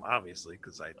album, obviously,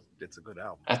 because it's a good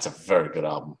album. That's a very good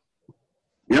album.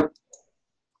 Yep.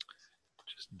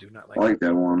 Just do not like. I like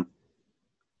that one.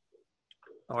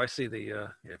 Oh, I see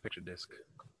the picture disc.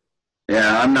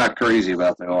 Yeah, I'm not crazy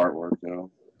about the artwork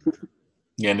though.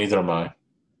 Yeah, neither am I.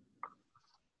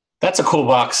 That's a cool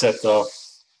box set, though.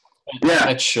 Yeah,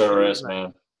 it sure is,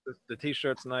 man. The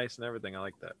T-shirt's nice and everything. I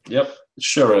like that. Yep, it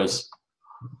sure is.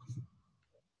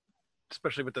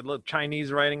 Especially with the little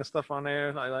Chinese writing and stuff on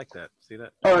there. I like that. See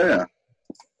that? Oh yeah.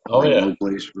 Oh yeah. No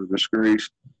place for disgrace.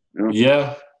 Yep.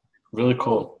 Yeah, really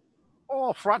cool.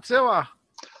 Oh, Flotzilla.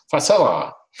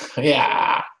 Flotzilla.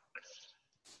 Yeah.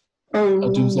 Oh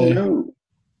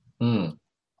no.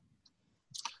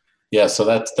 Yeah, so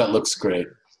that looks great.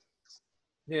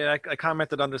 Yeah, I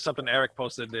commented under something Eric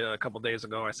posted a couple days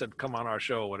ago. I said, "Come on our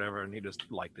show," or whatever, and he just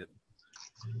liked it.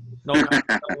 No,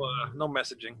 no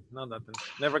messaging, no nothing.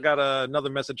 Never got another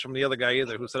message from the other guy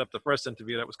either, who set up the first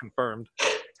interview that was confirmed.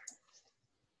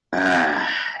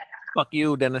 Fuck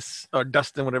you, Dennis or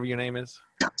Dustin, whatever your name is.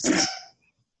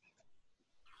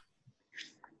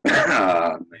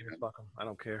 Fuck him. I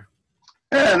don't care.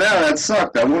 Yeah, no, that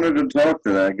sucked. I wanted to talk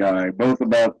to that guy, both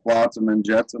about Flotsam and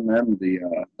Jetsam and the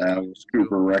Alice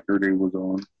Cooper record he was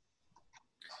on.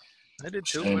 I did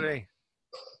too, but hey,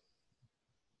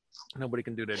 nobody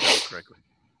can do their job correctly.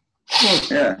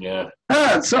 Yeah.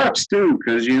 It sucks too,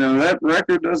 because that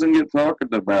record doesn't get talked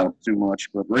about too much.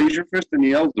 But Raise Your Fist and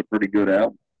Yell's a pretty good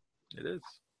album. It is.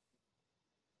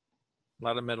 A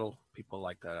lot of metal people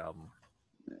like that album.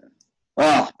 Yeah.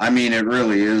 Well, I mean, it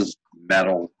really is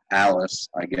metal. Alice,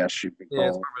 I guess you could call it.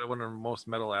 It's probably one of the most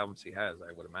metal albums he has,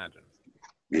 I would imagine.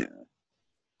 Yeah.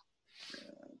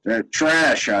 That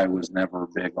Trash I was never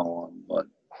big on, but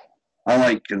I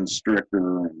like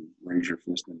Constrictor and Raise Your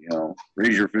Fist and Yell.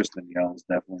 Raise Your Fist and Yell is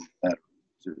definitely better,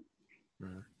 too.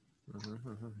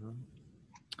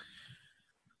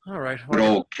 All right. Good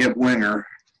old Kip Winger.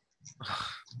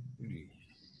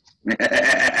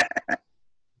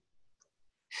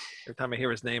 Every time I hear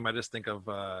his name, I just think of,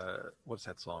 what's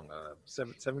that song?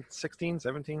 16,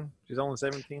 17? She's only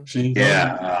 17?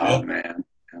 Oh, man.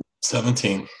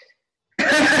 17.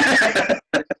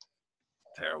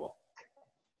 Terrible.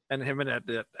 And him in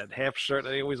that half shirt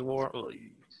that he always wore.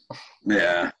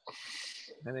 Yeah.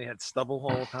 And he had stubble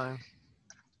all the time.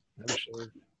 No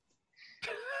shirt.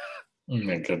 Oh,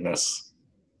 my goodness.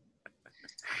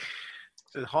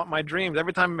 It haunt my dreams.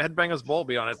 Every time Headbangers Ball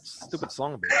be on it, stupid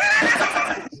song will be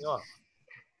on.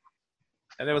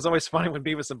 And it was always funny when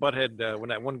Beavis and Butthead, when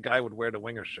that one guy would wear the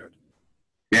Winger shirt.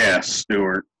 Yeah,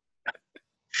 Stewart.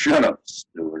 Shut up,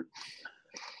 Stewart.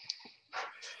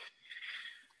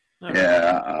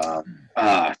 Yeah.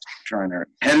 Trying to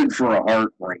Headed for a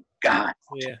Heartbreak. God.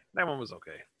 Yeah, that one was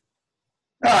okay.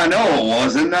 I know it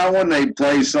wasn't. Not when they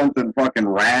play something fucking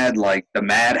rad like the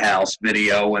Madhouse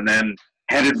video and then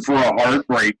Headed for a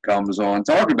Heartbreak comes on.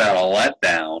 Talk about a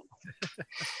letdown.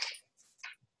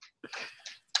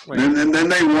 And then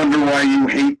they wonder why you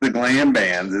hate the glam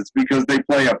bands. It's because they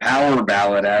play a power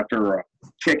ballad after a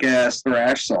kick-ass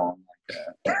thrash song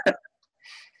like that.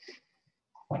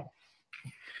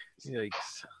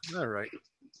 Yikes. All right.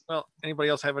 Well, anybody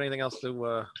else have anything else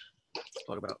to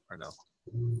talk about or no?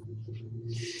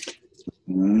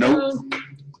 Nope.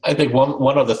 I think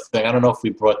one other thing. I don't know if we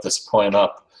brought this point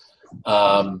up.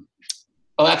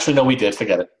 Actually, no, we did.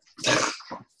 Forget it.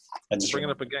 Bring it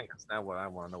up again, because now I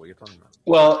want to know what you're talking about.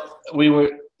 Well,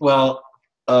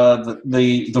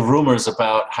 the rumors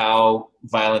about how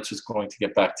Violence was going to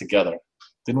get back together.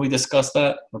 Didn't we discuss that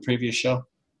in the previous show?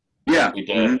 Yeah, we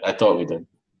did. Mm-hmm. I thought we did.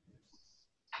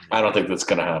 I don't think that's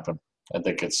going to happen. I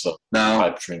think it's a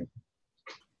pipe dream.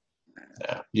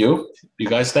 Yeah. You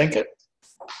guys think it?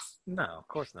 No, of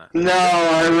course not. No,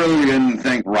 I really didn't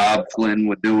think Rob Flynn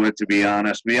would do it, to be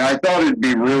honest with you. I thought it'd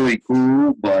be really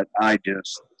cool, but I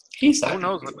just... Who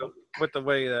knows with the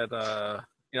way that,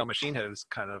 Machine Head is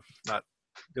kind of not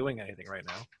doing anything right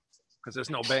now, because there's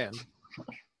no band.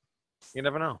 You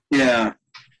never know. Yeah.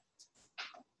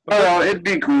 Well, it'd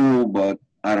be cool, but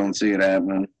I don't see it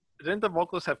happening. Didn't the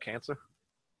vocalist have cancer?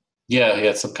 Yeah, he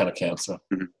had some kind of cancer.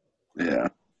 Yeah.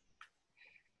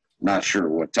 Not sure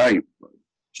what type, but...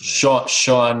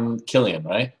 Sean Killian,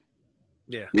 right?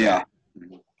 Yeah. Yeah.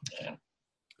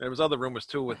 There was other rumors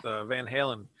too with Van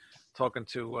Halen talking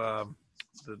to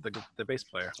the bass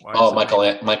player.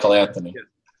 Michael Anthony.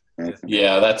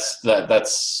 Yeah, that's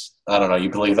I don't know. You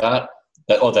believe that?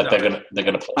 They're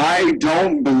gonna play. I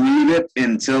don't believe it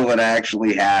until it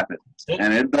actually happens,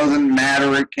 and it doesn't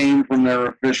matter. It came from their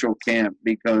official camp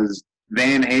because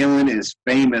Van Halen is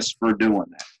famous for doing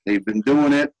that. They've been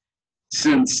doing it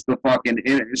since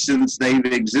they've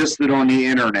existed on the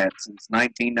internet since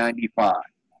 1995.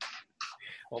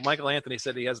 Well, Michael Anthony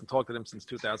said he hasn't talked to them since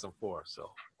 2004,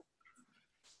 so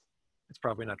it's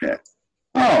probably not true. Yeah.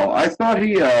 Oh, I thought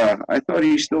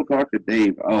he still talked to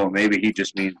Dave. Oh, maybe he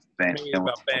just means Van Halen.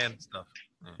 About band stuff.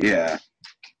 Yeah.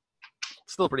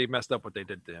 Still pretty messed up what they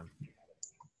did to him.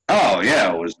 Oh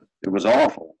yeah, it was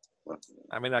awful.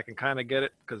 I mean, I can kind of get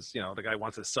it because the guy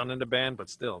wants his son in the band, but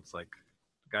still, it's like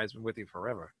the guy's been with you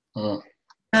forever.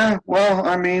 Yeah, well,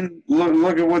 I mean,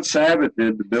 look at what Sabbath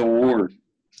did to Bill Ward.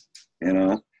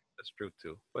 That's true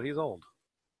too, but he's old.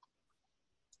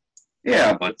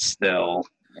 Yeah, but still,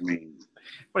 I mean.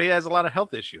 But he has a lot of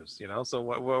health issues, So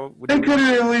what they could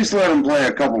have at least let him play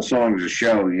a couple songs a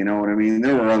show. You know what I mean?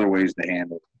 There were other ways to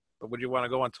handle it. But would you want to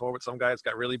go on tour with some guy that's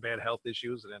got really bad health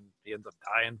issues and then he ends up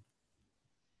dying?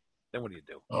 Then what do you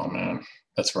do? Oh man,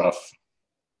 that's rough.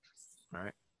 All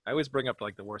right. I always bring up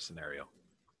like the worst scenario.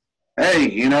 Hey,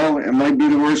 you know, it might be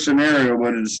the worst scenario,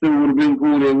 but it still would have been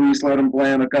cool to at least let him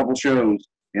play on a couple shows,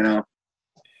 you know?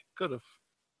 Could have,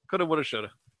 would have, should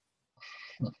have.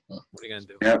 What are you gonna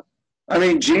do? Yep. I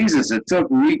mean, Jesus, it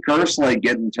took Lee Kerslake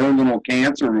getting terminal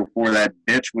cancer before that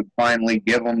bitch would finally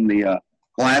give him the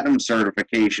platinum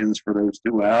certifications for those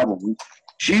 2 albums.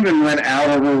 She even went out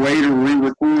of her way to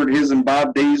re-record his and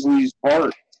Bob Daisley's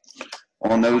part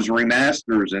on those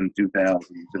remasters in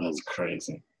 2002. That's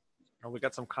crazy. Oh, we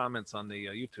got some comments on the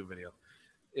YouTube video.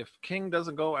 If King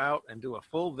doesn't go out and do a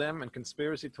full Them and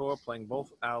Conspiracy tour playing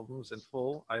both albums in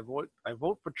full, I vote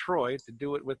for Troy to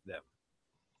do it with them.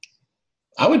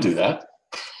 I would do that.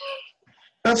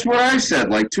 That's what I said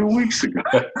like 2 weeks ago.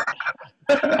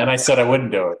 And I said I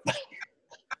wouldn't do it.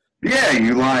 Yeah,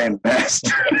 you lying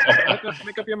bastard.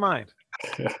 Make up your mind.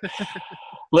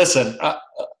 Listen,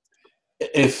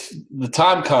 if the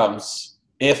time comes,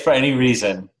 if for any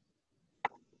reason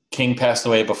King passed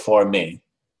away before me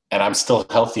and I'm still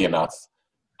healthy enough,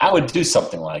 I would do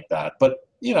something like that. But,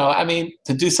 you know, I mean,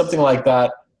 to do something like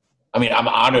that, I mean, I'm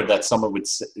honored that someone would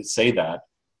say that.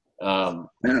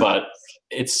 But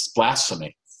it's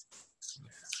blasphemy.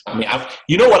 I mean,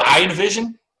 you know what I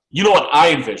envision?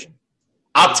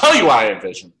 I'll tell you what I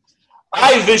envision.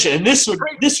 And this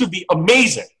would be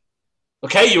amazing.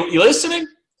 Okay, you listening?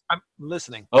 I'm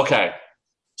listening. Okay,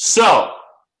 so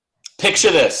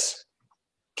picture this: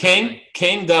 King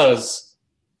does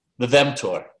the Them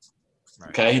tour.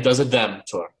 Okay, he does a Them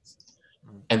tour,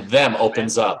 and Them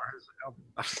opens up,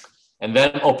 and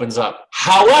Them opens up.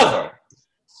 However,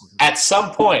 at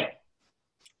some point,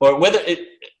 or whether it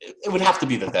would have to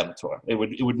be the Them tour. It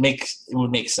would make sense. It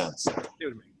would make sense.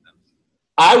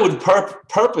 I would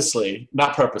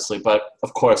not purposely, but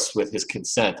of course with his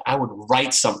consent, I would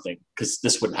write something, because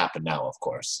this wouldn't happen now, of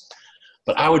course.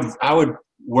 But I would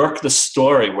work the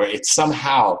story where it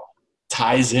somehow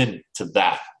ties into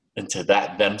that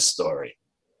Them story.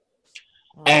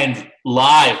 And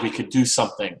live, we could do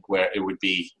something where it would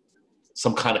be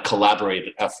some kind of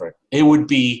collaborated effort. It would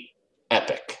be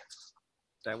epic.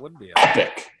 That would be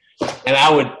epic. And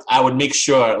I would make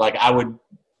sure, like, I would,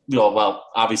 you know, well,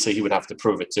 obviously he would have to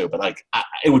prove it too, but like,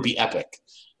 it would be epic,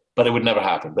 but it would never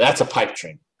happen. But that's a pipe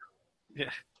dream.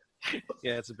 Yeah.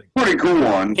 Yeah, it's a big pretty cool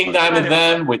one. King Diamond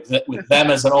Them with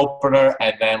Them as an opener,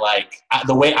 and then like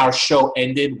the way our show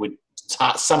ended would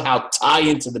somehow tie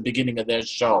into the beginning of their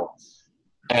show,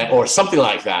 or something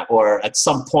like that, or at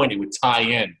some point it would tie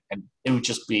in, and it would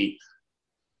just be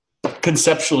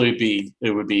conceptually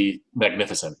it would be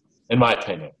magnificent, in my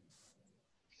opinion.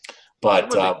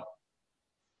 But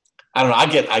I don't know.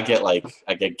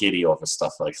 I get giddy over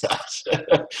stuff like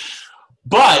that.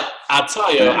 But I'll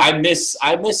tell you, I miss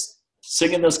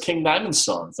singing those King Diamond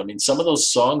songs. I mean, some of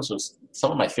those songs was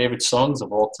some of my favorite songs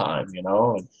of all time, you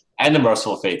know, and the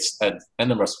Merciful Fate and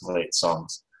the Merciful Fate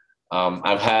songs.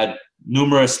 I've had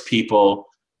numerous people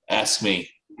ask me,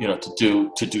 you know, to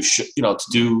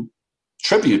do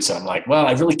tributes, and I'm like, well,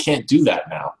 I really can't do that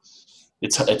now.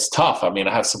 It's tough. I mean,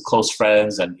 I have some close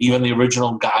friends, and even the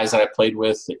original guys that I played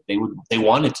with, they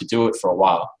wanted to do it for a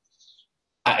while.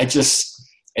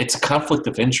 It's a conflict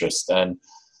of interest, and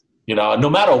you know, no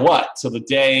matter what, to the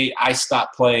day I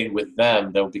stop playing with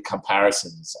them, there will be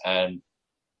comparisons. And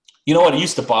you know what? It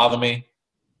used to bother me.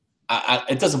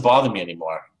 It doesn't bother me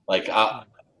anymore. Like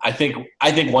I think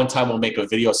one time we'll make a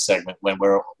video segment when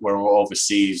we're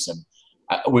overseas, and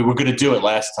we were going to do it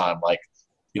last time. Like,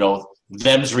 you know,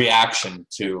 them's reaction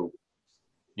to,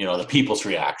 you know, the people's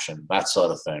reaction, that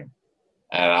sort of thing.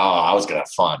 And I was going to have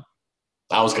fun.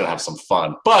 I was going to have some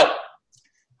fun, but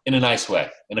in a nice way,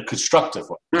 in a constructive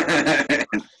way.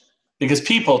 Because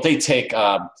people, they take,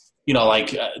 you know,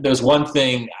 like there's one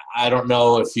thing, I don't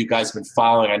know if you guys have been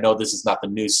following. I know this is not the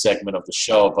news segment of the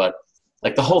show, but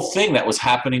like the whole thing that was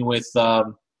happening with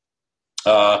Arch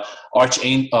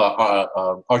Enemy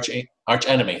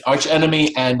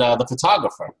and the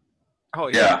photographer. Oh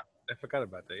yeah. I forgot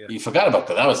about that. Yeah. You forgot about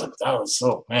that. That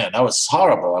was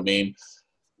horrible. I mean,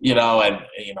 you know, and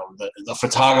you know, the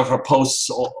photographer posts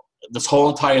this whole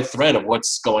entire thread of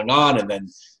what's going on, and then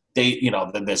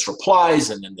then there's replies,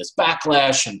 and then there's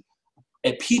backlash, and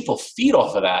people feed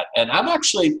off of that. And I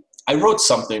wrote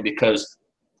something because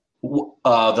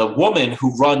the woman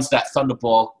who runs that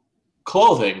Thunderball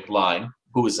clothing line,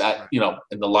 who is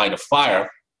in the line of fire,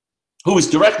 who is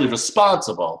directly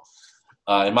responsible,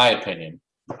 in my opinion,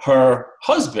 her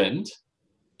husband,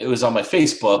 it was on my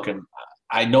Facebook, and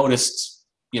I noticed,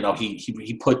 you know,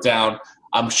 he put down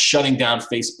I'm shutting down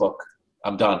Facebook.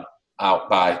 I'm done. Out.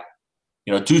 Bye.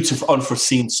 Due to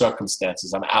unforeseen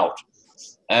circumstances, I'm out.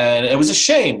 And it was a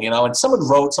shame, and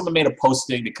someone made a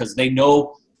posting because they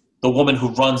know the woman who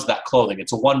runs that clothing.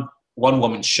 It's a one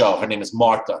woman show. Her name is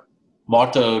Martha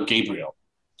Gabriel.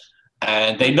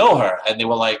 And they know her, and they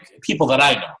were like, people that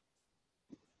I know,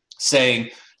 saying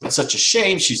it's such a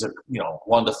shame. She's a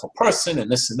wonderful person, and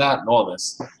this and that and all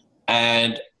this.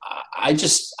 And I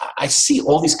see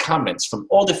all these comments from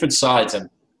all different sides, and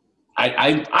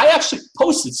I actually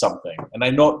posted something, and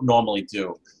I don't normally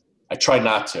do. I try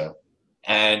not to.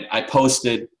 And I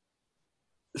posted,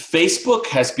 Facebook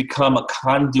has become a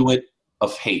conduit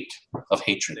of hate, of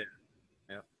hatred.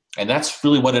 Yeah. And that's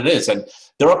really what it is. And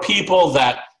there are people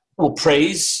that will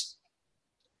praise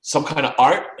some kind of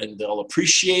art, and they'll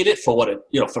appreciate it for what it,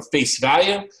 for face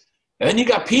value. And then you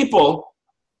got people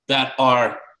that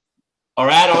are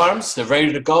at arms. They're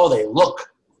ready to go. They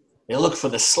look for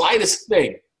the slightest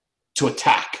thing to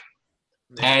attack.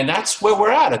 And that's where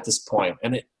we're at this point.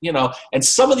 And and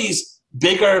some of these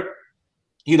bigger,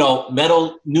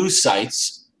 metal news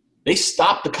sites, they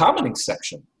stopped the commenting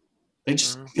section.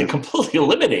 They completely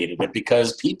eliminated it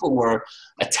because people were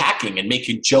attacking and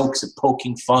making jokes and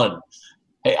poking fun.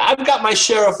 Hey, I've got my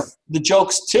share of the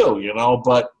jokes too,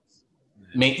 but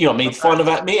made fun of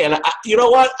at me. And you know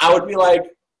what? I would be like,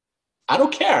 I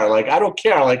don't care. I don't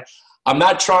care. I'm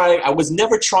not trying. I was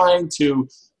never trying to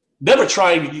get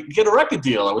a record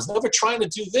deal. I was never trying to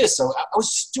do this. I was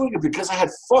just doing it because I had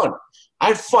fun.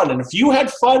 And if you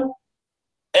had fun,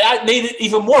 that made it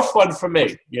even more fun for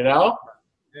me, Yeah.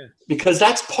 Because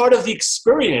that's part of the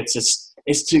experience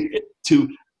is to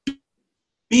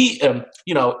be,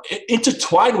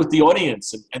 intertwined with the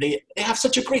audience. And they have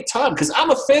such a great time because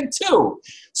I'm a fan too.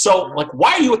 So,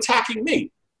 why are you attacking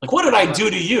me? What did I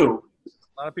do to you?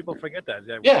 A lot of people forget that.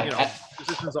 Yeah.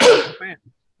 Musicians are also fans.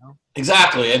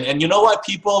 Exactly. And you know what?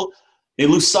 People, they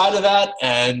lose sight of that,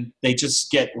 and they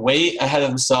just get way ahead of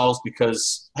themselves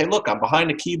because, hey, look, I'm behind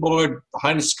the keyboard,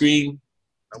 behind the screen,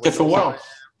 different world.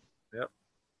 Yep.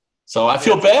 So I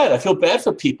feel bad. I feel bad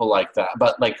for people like that.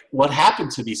 But, what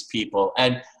happened to these people?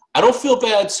 And I don't feel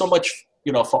bad so much,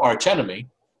 for Arch Enemy.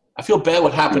 I feel bad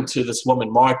what happened to this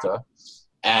woman, Martha.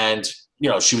 And,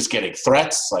 she was getting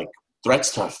threats to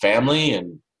her family,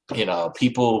 and,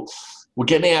 people were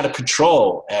getting out of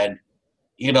control. And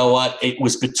you know what? It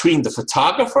was between the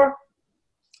photographer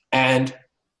and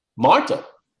Martha.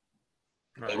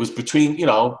 Right. It was between,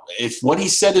 if what he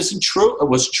said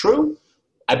was true,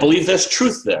 I believe there's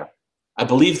truth there. I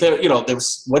believe there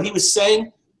was what he was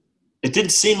saying. It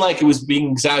didn't seem like it was being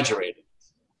exaggerated.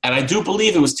 And I do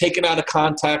believe it was taken out of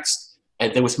context,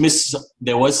 and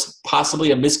there was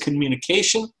possibly a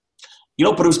miscommunication,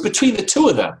 but it was between the two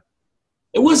of them.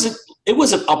 It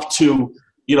wasn't up to,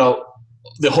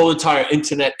 the whole entire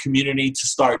internet community to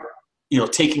start,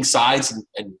 taking sides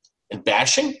and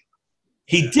bashing.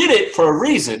 He did it for a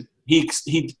reason.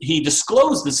 He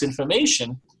disclosed this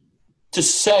information to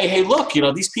say, hey, look,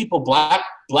 these people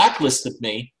blacklisted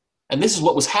me, and this is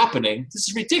what was happening. This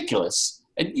is ridiculous.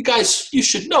 And you guys, you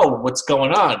should know what's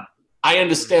going on. I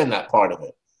understand that part of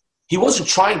it. He wasn't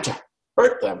trying to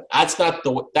hurt them. That's not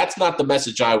the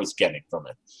message I was getting from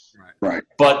it. Right.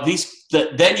 But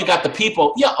then you got the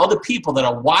people, other people that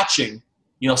are watching,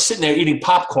 sitting there eating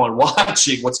popcorn,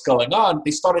 watching what's going on. They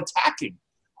start attacking,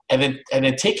 and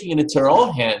then taking it into their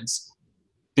own hands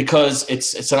because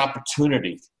it's an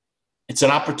opportunity. It's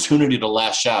an opportunity to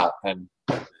lash out, and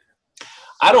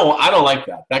I don't like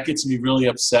that. That gets me really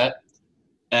upset.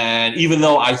 And even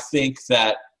though I think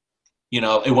that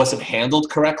it wasn't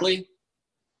handled correctly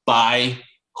by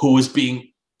who was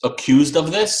being accused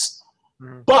of this.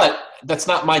 But that's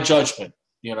not my judgment.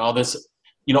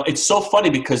 It's so funny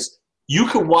because you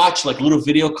could watch little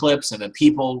video clips and then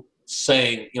people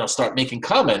saying, start making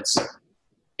comments.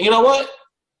 You know what?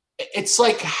 It's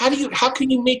how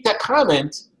can you make that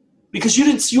comment? Because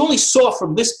you only saw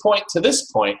from this point to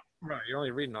this point. Right. You're only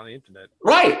reading on the internet.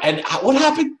 Right. And what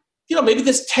happened? Maybe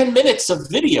there's 10 minutes of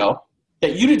video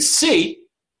that you didn't see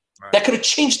that could have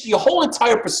changed your whole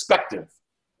entire perspective.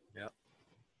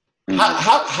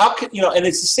 How can and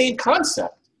it's the same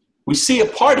concept. We see a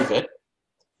part of it.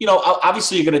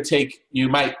 Obviously you're going to you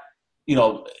might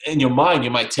in your mind you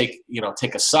might take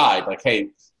a side, hey,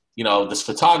 this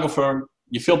photographer,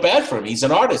 you feel bad for him. He's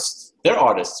an artist. They're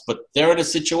artists, but they're in a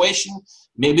situation.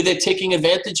 Maybe they're taking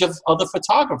advantage of other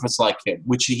photographers like him,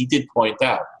 which he did point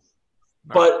out.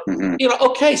 But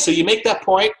okay, so you make that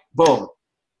point, boom.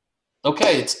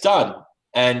 Okay, it's done,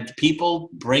 and people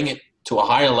bring it to a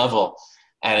higher level.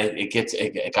 And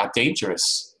it got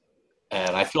dangerous,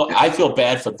 and I feel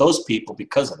bad for those people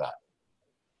because of that.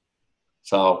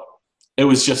 So it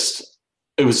was just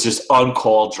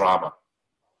uncalled drama.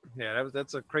 Yeah,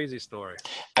 that's a crazy story.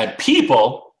 And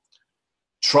people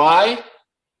try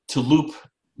to loop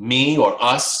me or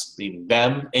us, meaning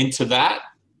them, into that.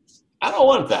 I don't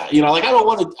want that. You know, like I don't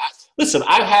want to. Listen,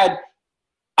 I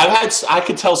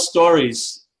could tell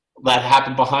stories that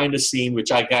happened behind the scene,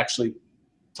 which I actually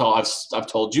I've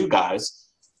told you guys.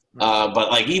 But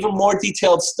like even more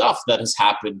detailed stuff that has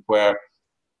happened where,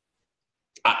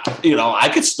 I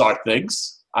could start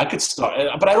things.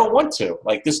 But I don't want to.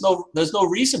 Like there's no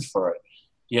reason for it.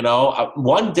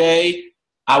 One day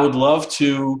I would love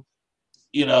to,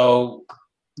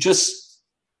 just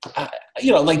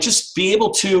be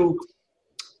able to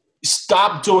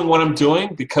stop doing what I'm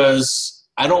doing because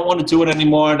I don't want to do it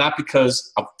anymore. Not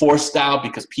because I'm forced out,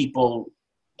 because people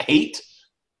hate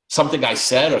something I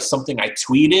said or something I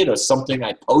tweeted or something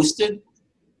I posted.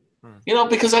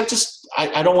 Because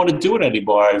I don't want to do it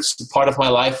anymore. It's a part of my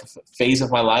life, a phase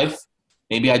of my life.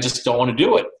 Maybe I just don't want to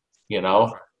do it,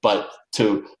 But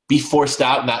to be forced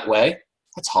out in that way,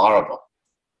 that's horrible.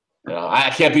 I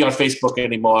can't be on Facebook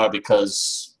anymore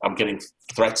because I'm getting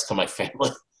threats to my family.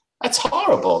 That's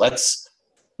horrible. It's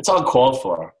uncalled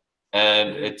for. And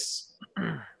it's...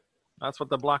 That's what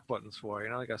the block button's for. You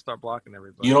got to start blocking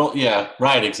everybody. Yeah,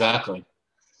 right, exactly.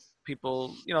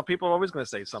 People are always going to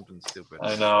say something stupid.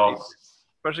 I know.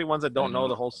 Especially ones that don't know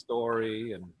the whole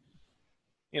story. And,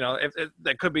 if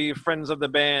that could be friends of the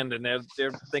band and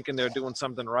they're thinking they're doing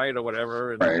something right or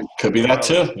whatever. And, right. Could be that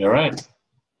too. You're right.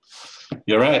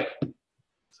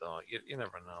 So you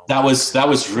never know. That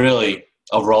was really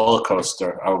a roller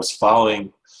coaster. I was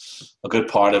following a good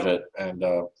part of it. And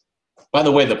by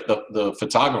the way, the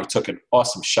photographer took an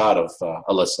awesome shot of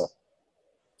Alyssa.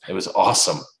 It was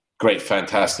awesome. Great,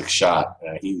 fantastic shot.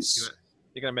 You're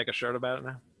going to make a shirt about it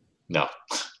now? No.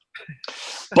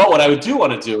 But what I do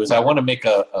want to do is I want to make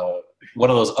one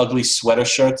of those ugly sweater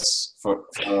shirts for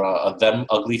them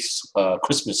ugly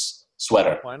Christmas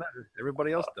sweater. Why not?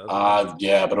 Everybody else does.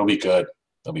 Yeah, but it'll be good.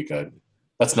 It'll be good.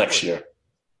 That's next year.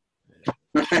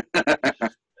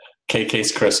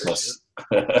 KK's Christmas.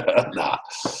 Nah.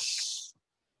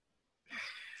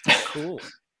 Cool.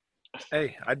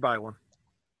 Hey, I'd buy one.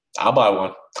 I'll buy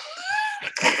one.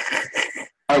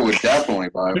 I would definitely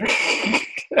buy one.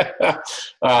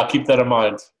 Keep that in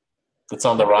mind. It's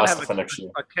on the roster for next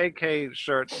year. A KK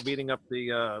shirt beating up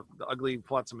the ugly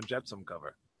Flotsam and Jetsam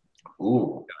cover.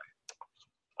 Ooh.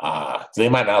 They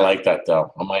might not like that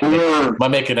though. I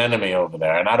might make an enemy over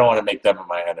there, and I don't want to make them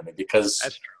my enemy because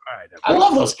that's true. All right, I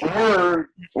love those guys.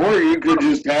 Or you could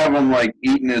just have him like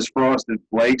eating his frosted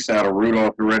flakes out of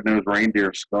Rudolph the Red-Nosed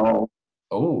Reindeer's skull.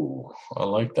 Oh, I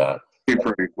like that. Be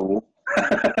pretty cool.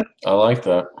 I like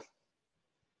that.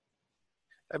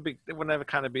 Wouldn't that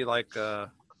kind of be like the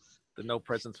No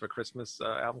Presents for Christmas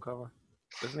album cover?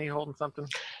 Isn't he holding something?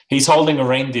 He's holding a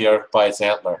reindeer by its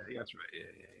antler. Yeah, that's right. Yeah.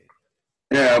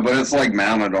 Yeah, but it's like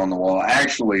mounted on the wall.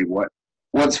 Actually,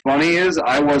 what's funny is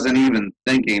I wasn't even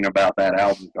thinking about that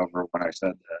album cover when I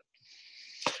said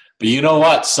that. But you know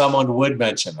what? Someone would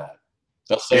mention that.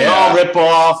 They'll say, Yeah. "Oh, rip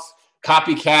off,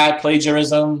 copycat,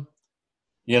 plagiarism."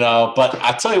 But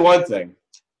I'll tell you one thing.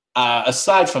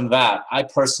 Aside from that, I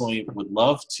personally would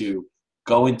love to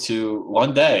go into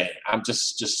one day. I'm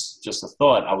just a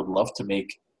thought. I would love to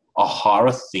make a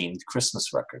horror themed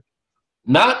Christmas record,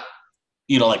 not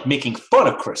like making fun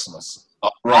of Christmas. A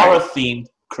horror themed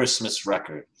Christmas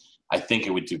record. I think it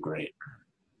would do great.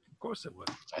 Of course it would.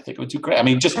 I think it would do great. I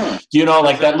mean, just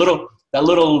like that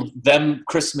little them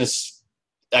Christmas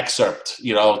excerpt.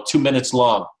 2 minutes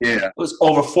long. Yeah, it was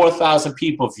over 4,000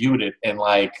 people viewed it in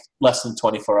like less than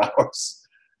 24 hours.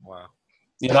 Wow.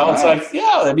 It's like,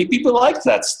 I mean, people like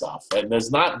that stuff, and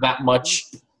there's not that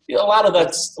much. A lot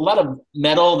of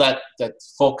metal that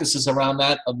focuses around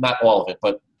that. Not all of it,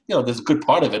 but there's a good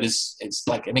part of it is it's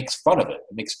like it makes fun of it.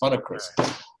 It makes fun of Christmas. Right.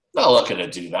 I'm not looking to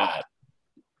do that.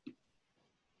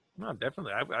 No,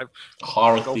 definitely.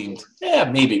 Horror themed. Yeah,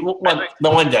 maybe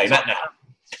one day, not now.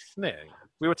 Yeah,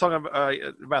 we were talking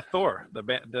about Thor,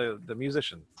 the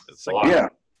musician. Yeah,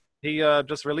 he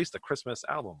just released a Christmas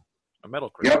album, a metal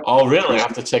Christmas. Yep. Oh, really? I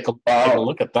have to take a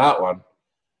look at that one.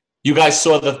 You guys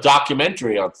saw the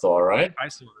documentary on Thor, right? I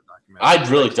saw the documentary. I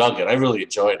really dug it. I really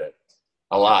enjoyed it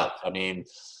a lot. I mean,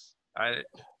 I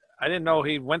didn't know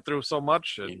he went through so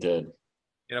much. And, he did.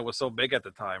 Was so big at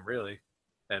the time, really.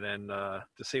 And then to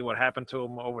see what happened to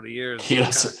him over the years. He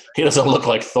doesn't look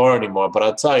like Thor anymore, but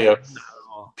I'll tell you,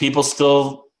 people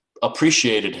still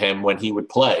appreciated him when he would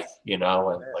play, and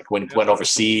like when he went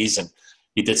overseas and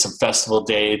he did some festival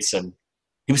dates, and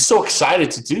he was so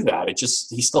excited to do that.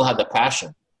 He still had the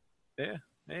passion. Yeah.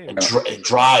 Hey, and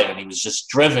drive, and he was just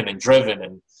driven,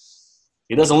 and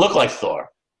he doesn't look like Thor,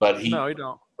 but he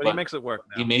don't. But he makes it work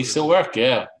now. He makes it work,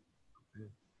 yeah. Cool.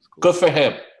 Good for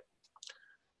him.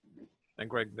 And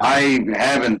Greg, I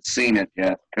haven't seen it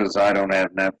yet because I don't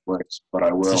have Netflix, but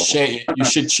I will. It's a shame. You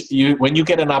should. When you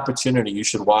get an opportunity, you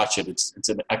should watch it. It's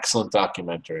an excellent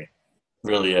documentary. It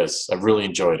really is. I really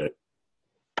enjoyed it.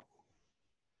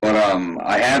 But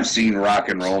I have seen Rock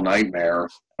and Roll Nightmare.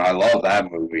 I love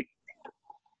that movie.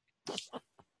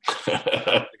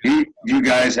 You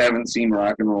guys haven't seen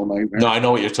Rock and Roll Nightmare? No, I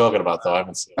know what you're talking about, though. I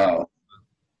haven't seen it. Oh.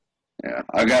 Yeah,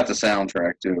 I got the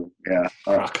soundtrack, too. Yeah.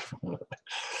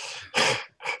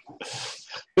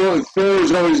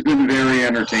 Thor's always been very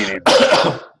entertaining.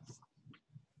 I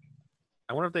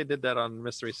wonder if they did that on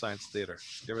Mystery Science Theater.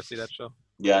 Did you ever see that show?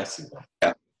 Yeah, I see that.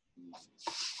 Yeah.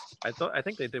 I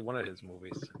think they did one of his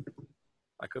movies.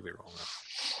 I could be wrong.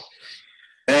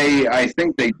 I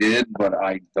think they did, but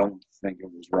I don't think it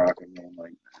was Rock and Roll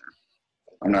Nightmare.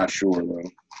 I'm not sure, though.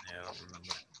 Yeah, I don't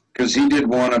remember. Because he did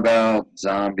one about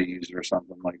zombies or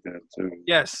something like that, too.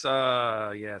 Yes,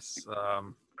 crap.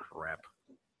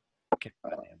 Can't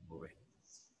remember the movie.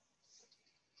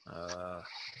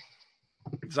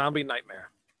 Zombie Nightmare.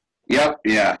 Yep,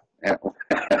 yeah.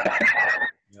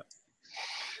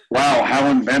 Wow, how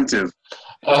inventive.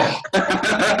 Oh,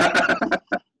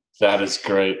 that is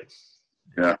great.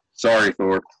 Yeah, sorry,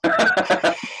 Thor.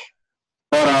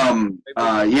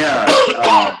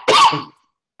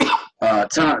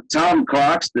 But, Tom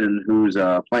Croxton, who's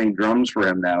playing drums for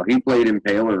him now, he played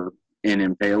Impaler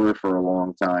for a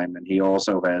long time, and he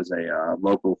also has a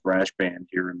local thrash band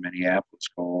here in Minneapolis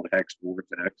called Hex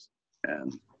Vortex,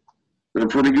 and they're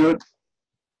pretty good.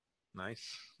 Nice.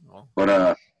 Well,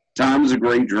 But Tom's a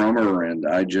great drummer, and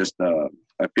I didn't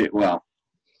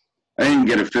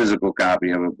get a physical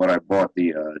copy of it, but I bought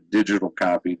the digital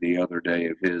copy the other day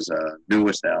of his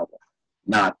newest album.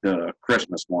 Not the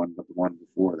Christmas one, but the one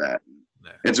before that.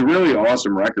 Yeah. It's a really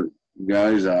awesome record. You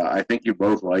guys, I think you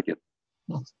both like it.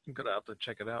 I'm gonna have to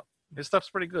check it out. His stuff's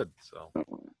pretty good. So.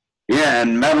 Yeah,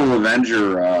 and Metal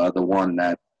Avenger, the one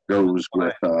that goes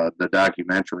with the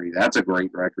documentary, that's a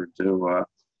great record, too.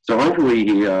 So hopefully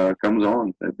he comes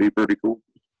on. That'd be pretty cool.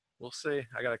 We'll see.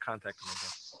 I gotta contact him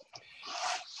again.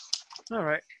 All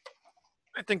right.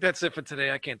 I think that's it for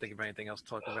today. I can't think of anything else to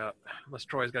talk about. Unless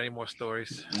Troy's got any more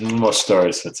stories. More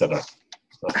stories for today.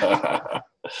 All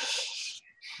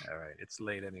right. It's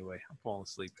late anyway. I'm falling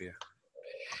asleep here.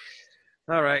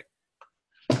 All right.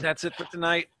 That's it for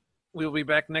tonight. We'll be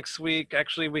back next week.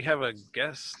 Actually, we have a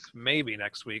guest maybe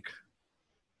next week.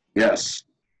 Yes.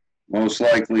 Most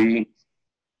likely,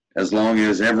 as long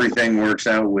as everything works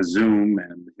out with Zoom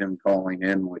and him calling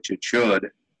in, which it should.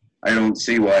 I don't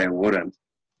see why it wouldn't.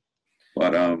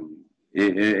 But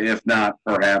if not,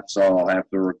 perhaps I'll have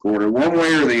to record it. One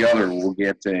way or the other, we'll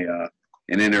get an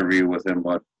interview with him,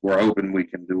 but we're hoping we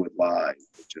can do it live.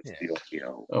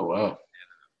 Oh, wow.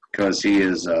 Because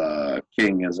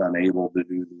King is unable to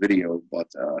do the video, but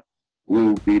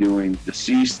we'll be doing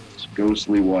Deceased,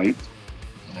 Ghostly White,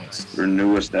 Nice. their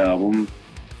newest album,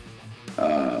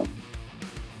 and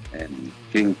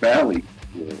King Fally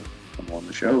will come on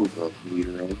the show, the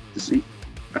leader of Deceased.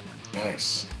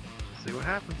 Nice. See what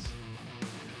happens.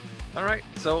 All right.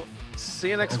 So see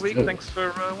you next That's week. good. Thanks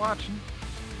for watching.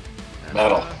 And,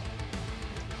 Metal.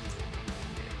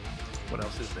 What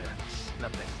else is there?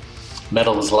 Nothing.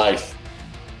 Metal is life.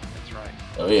 That's right.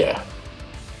 Oh, yeah.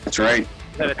 That's right. Is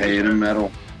that a Paid t-shirt? in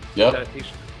metal. Is Yep. that a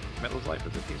t-shirt? Metal's Life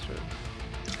is a t-shirt.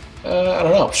 I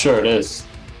don't know. I'm sure it is.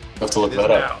 I'll have to look It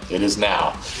that is up. It is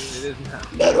now. It is now.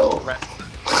 Metal. Right.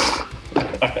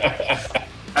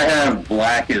 I have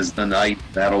Black is the Night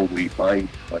Metal We Fight,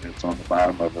 but it's on the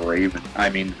bottom of a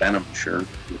Venom shirt.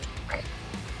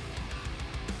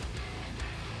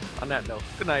 On that note,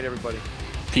 good night, everybody.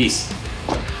 Peace.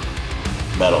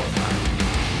 Metal.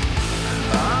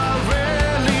 I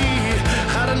rarely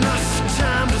had enough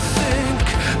time to think.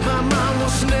 My mind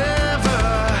was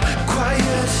never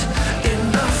quiet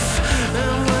enough.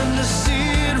 And when the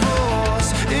seed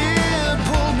rose, it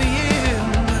pulled me in.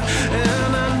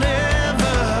 And I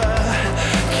never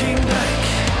came back.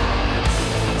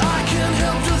 I can't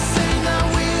help to think that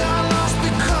we are lost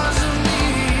because of me.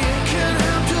 Can't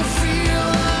help to feel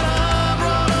that I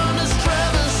brought on this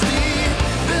travesty.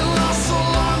 Been lost so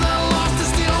long that lost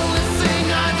is the only thing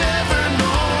I've ever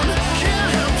known.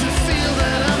 Can't help to feel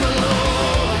that I'm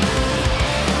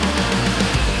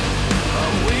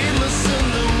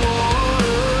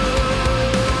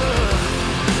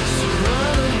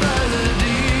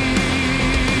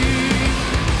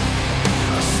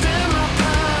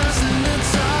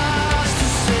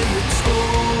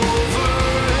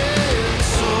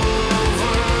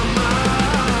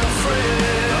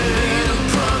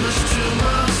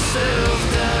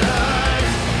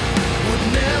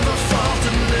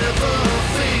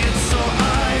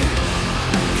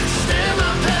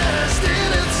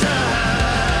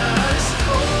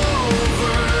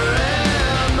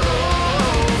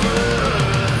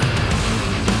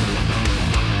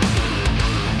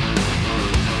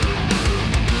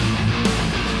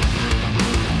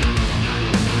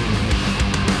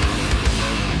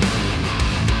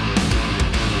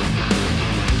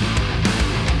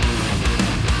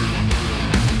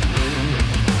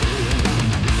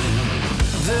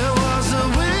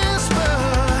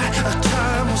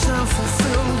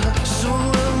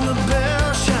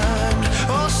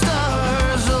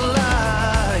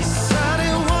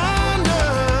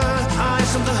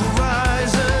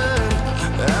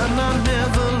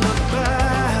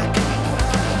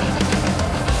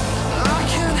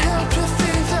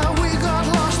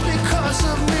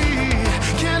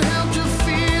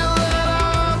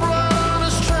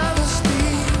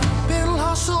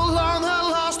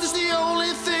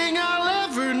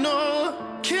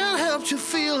helped you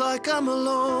feel like I'm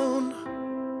alone.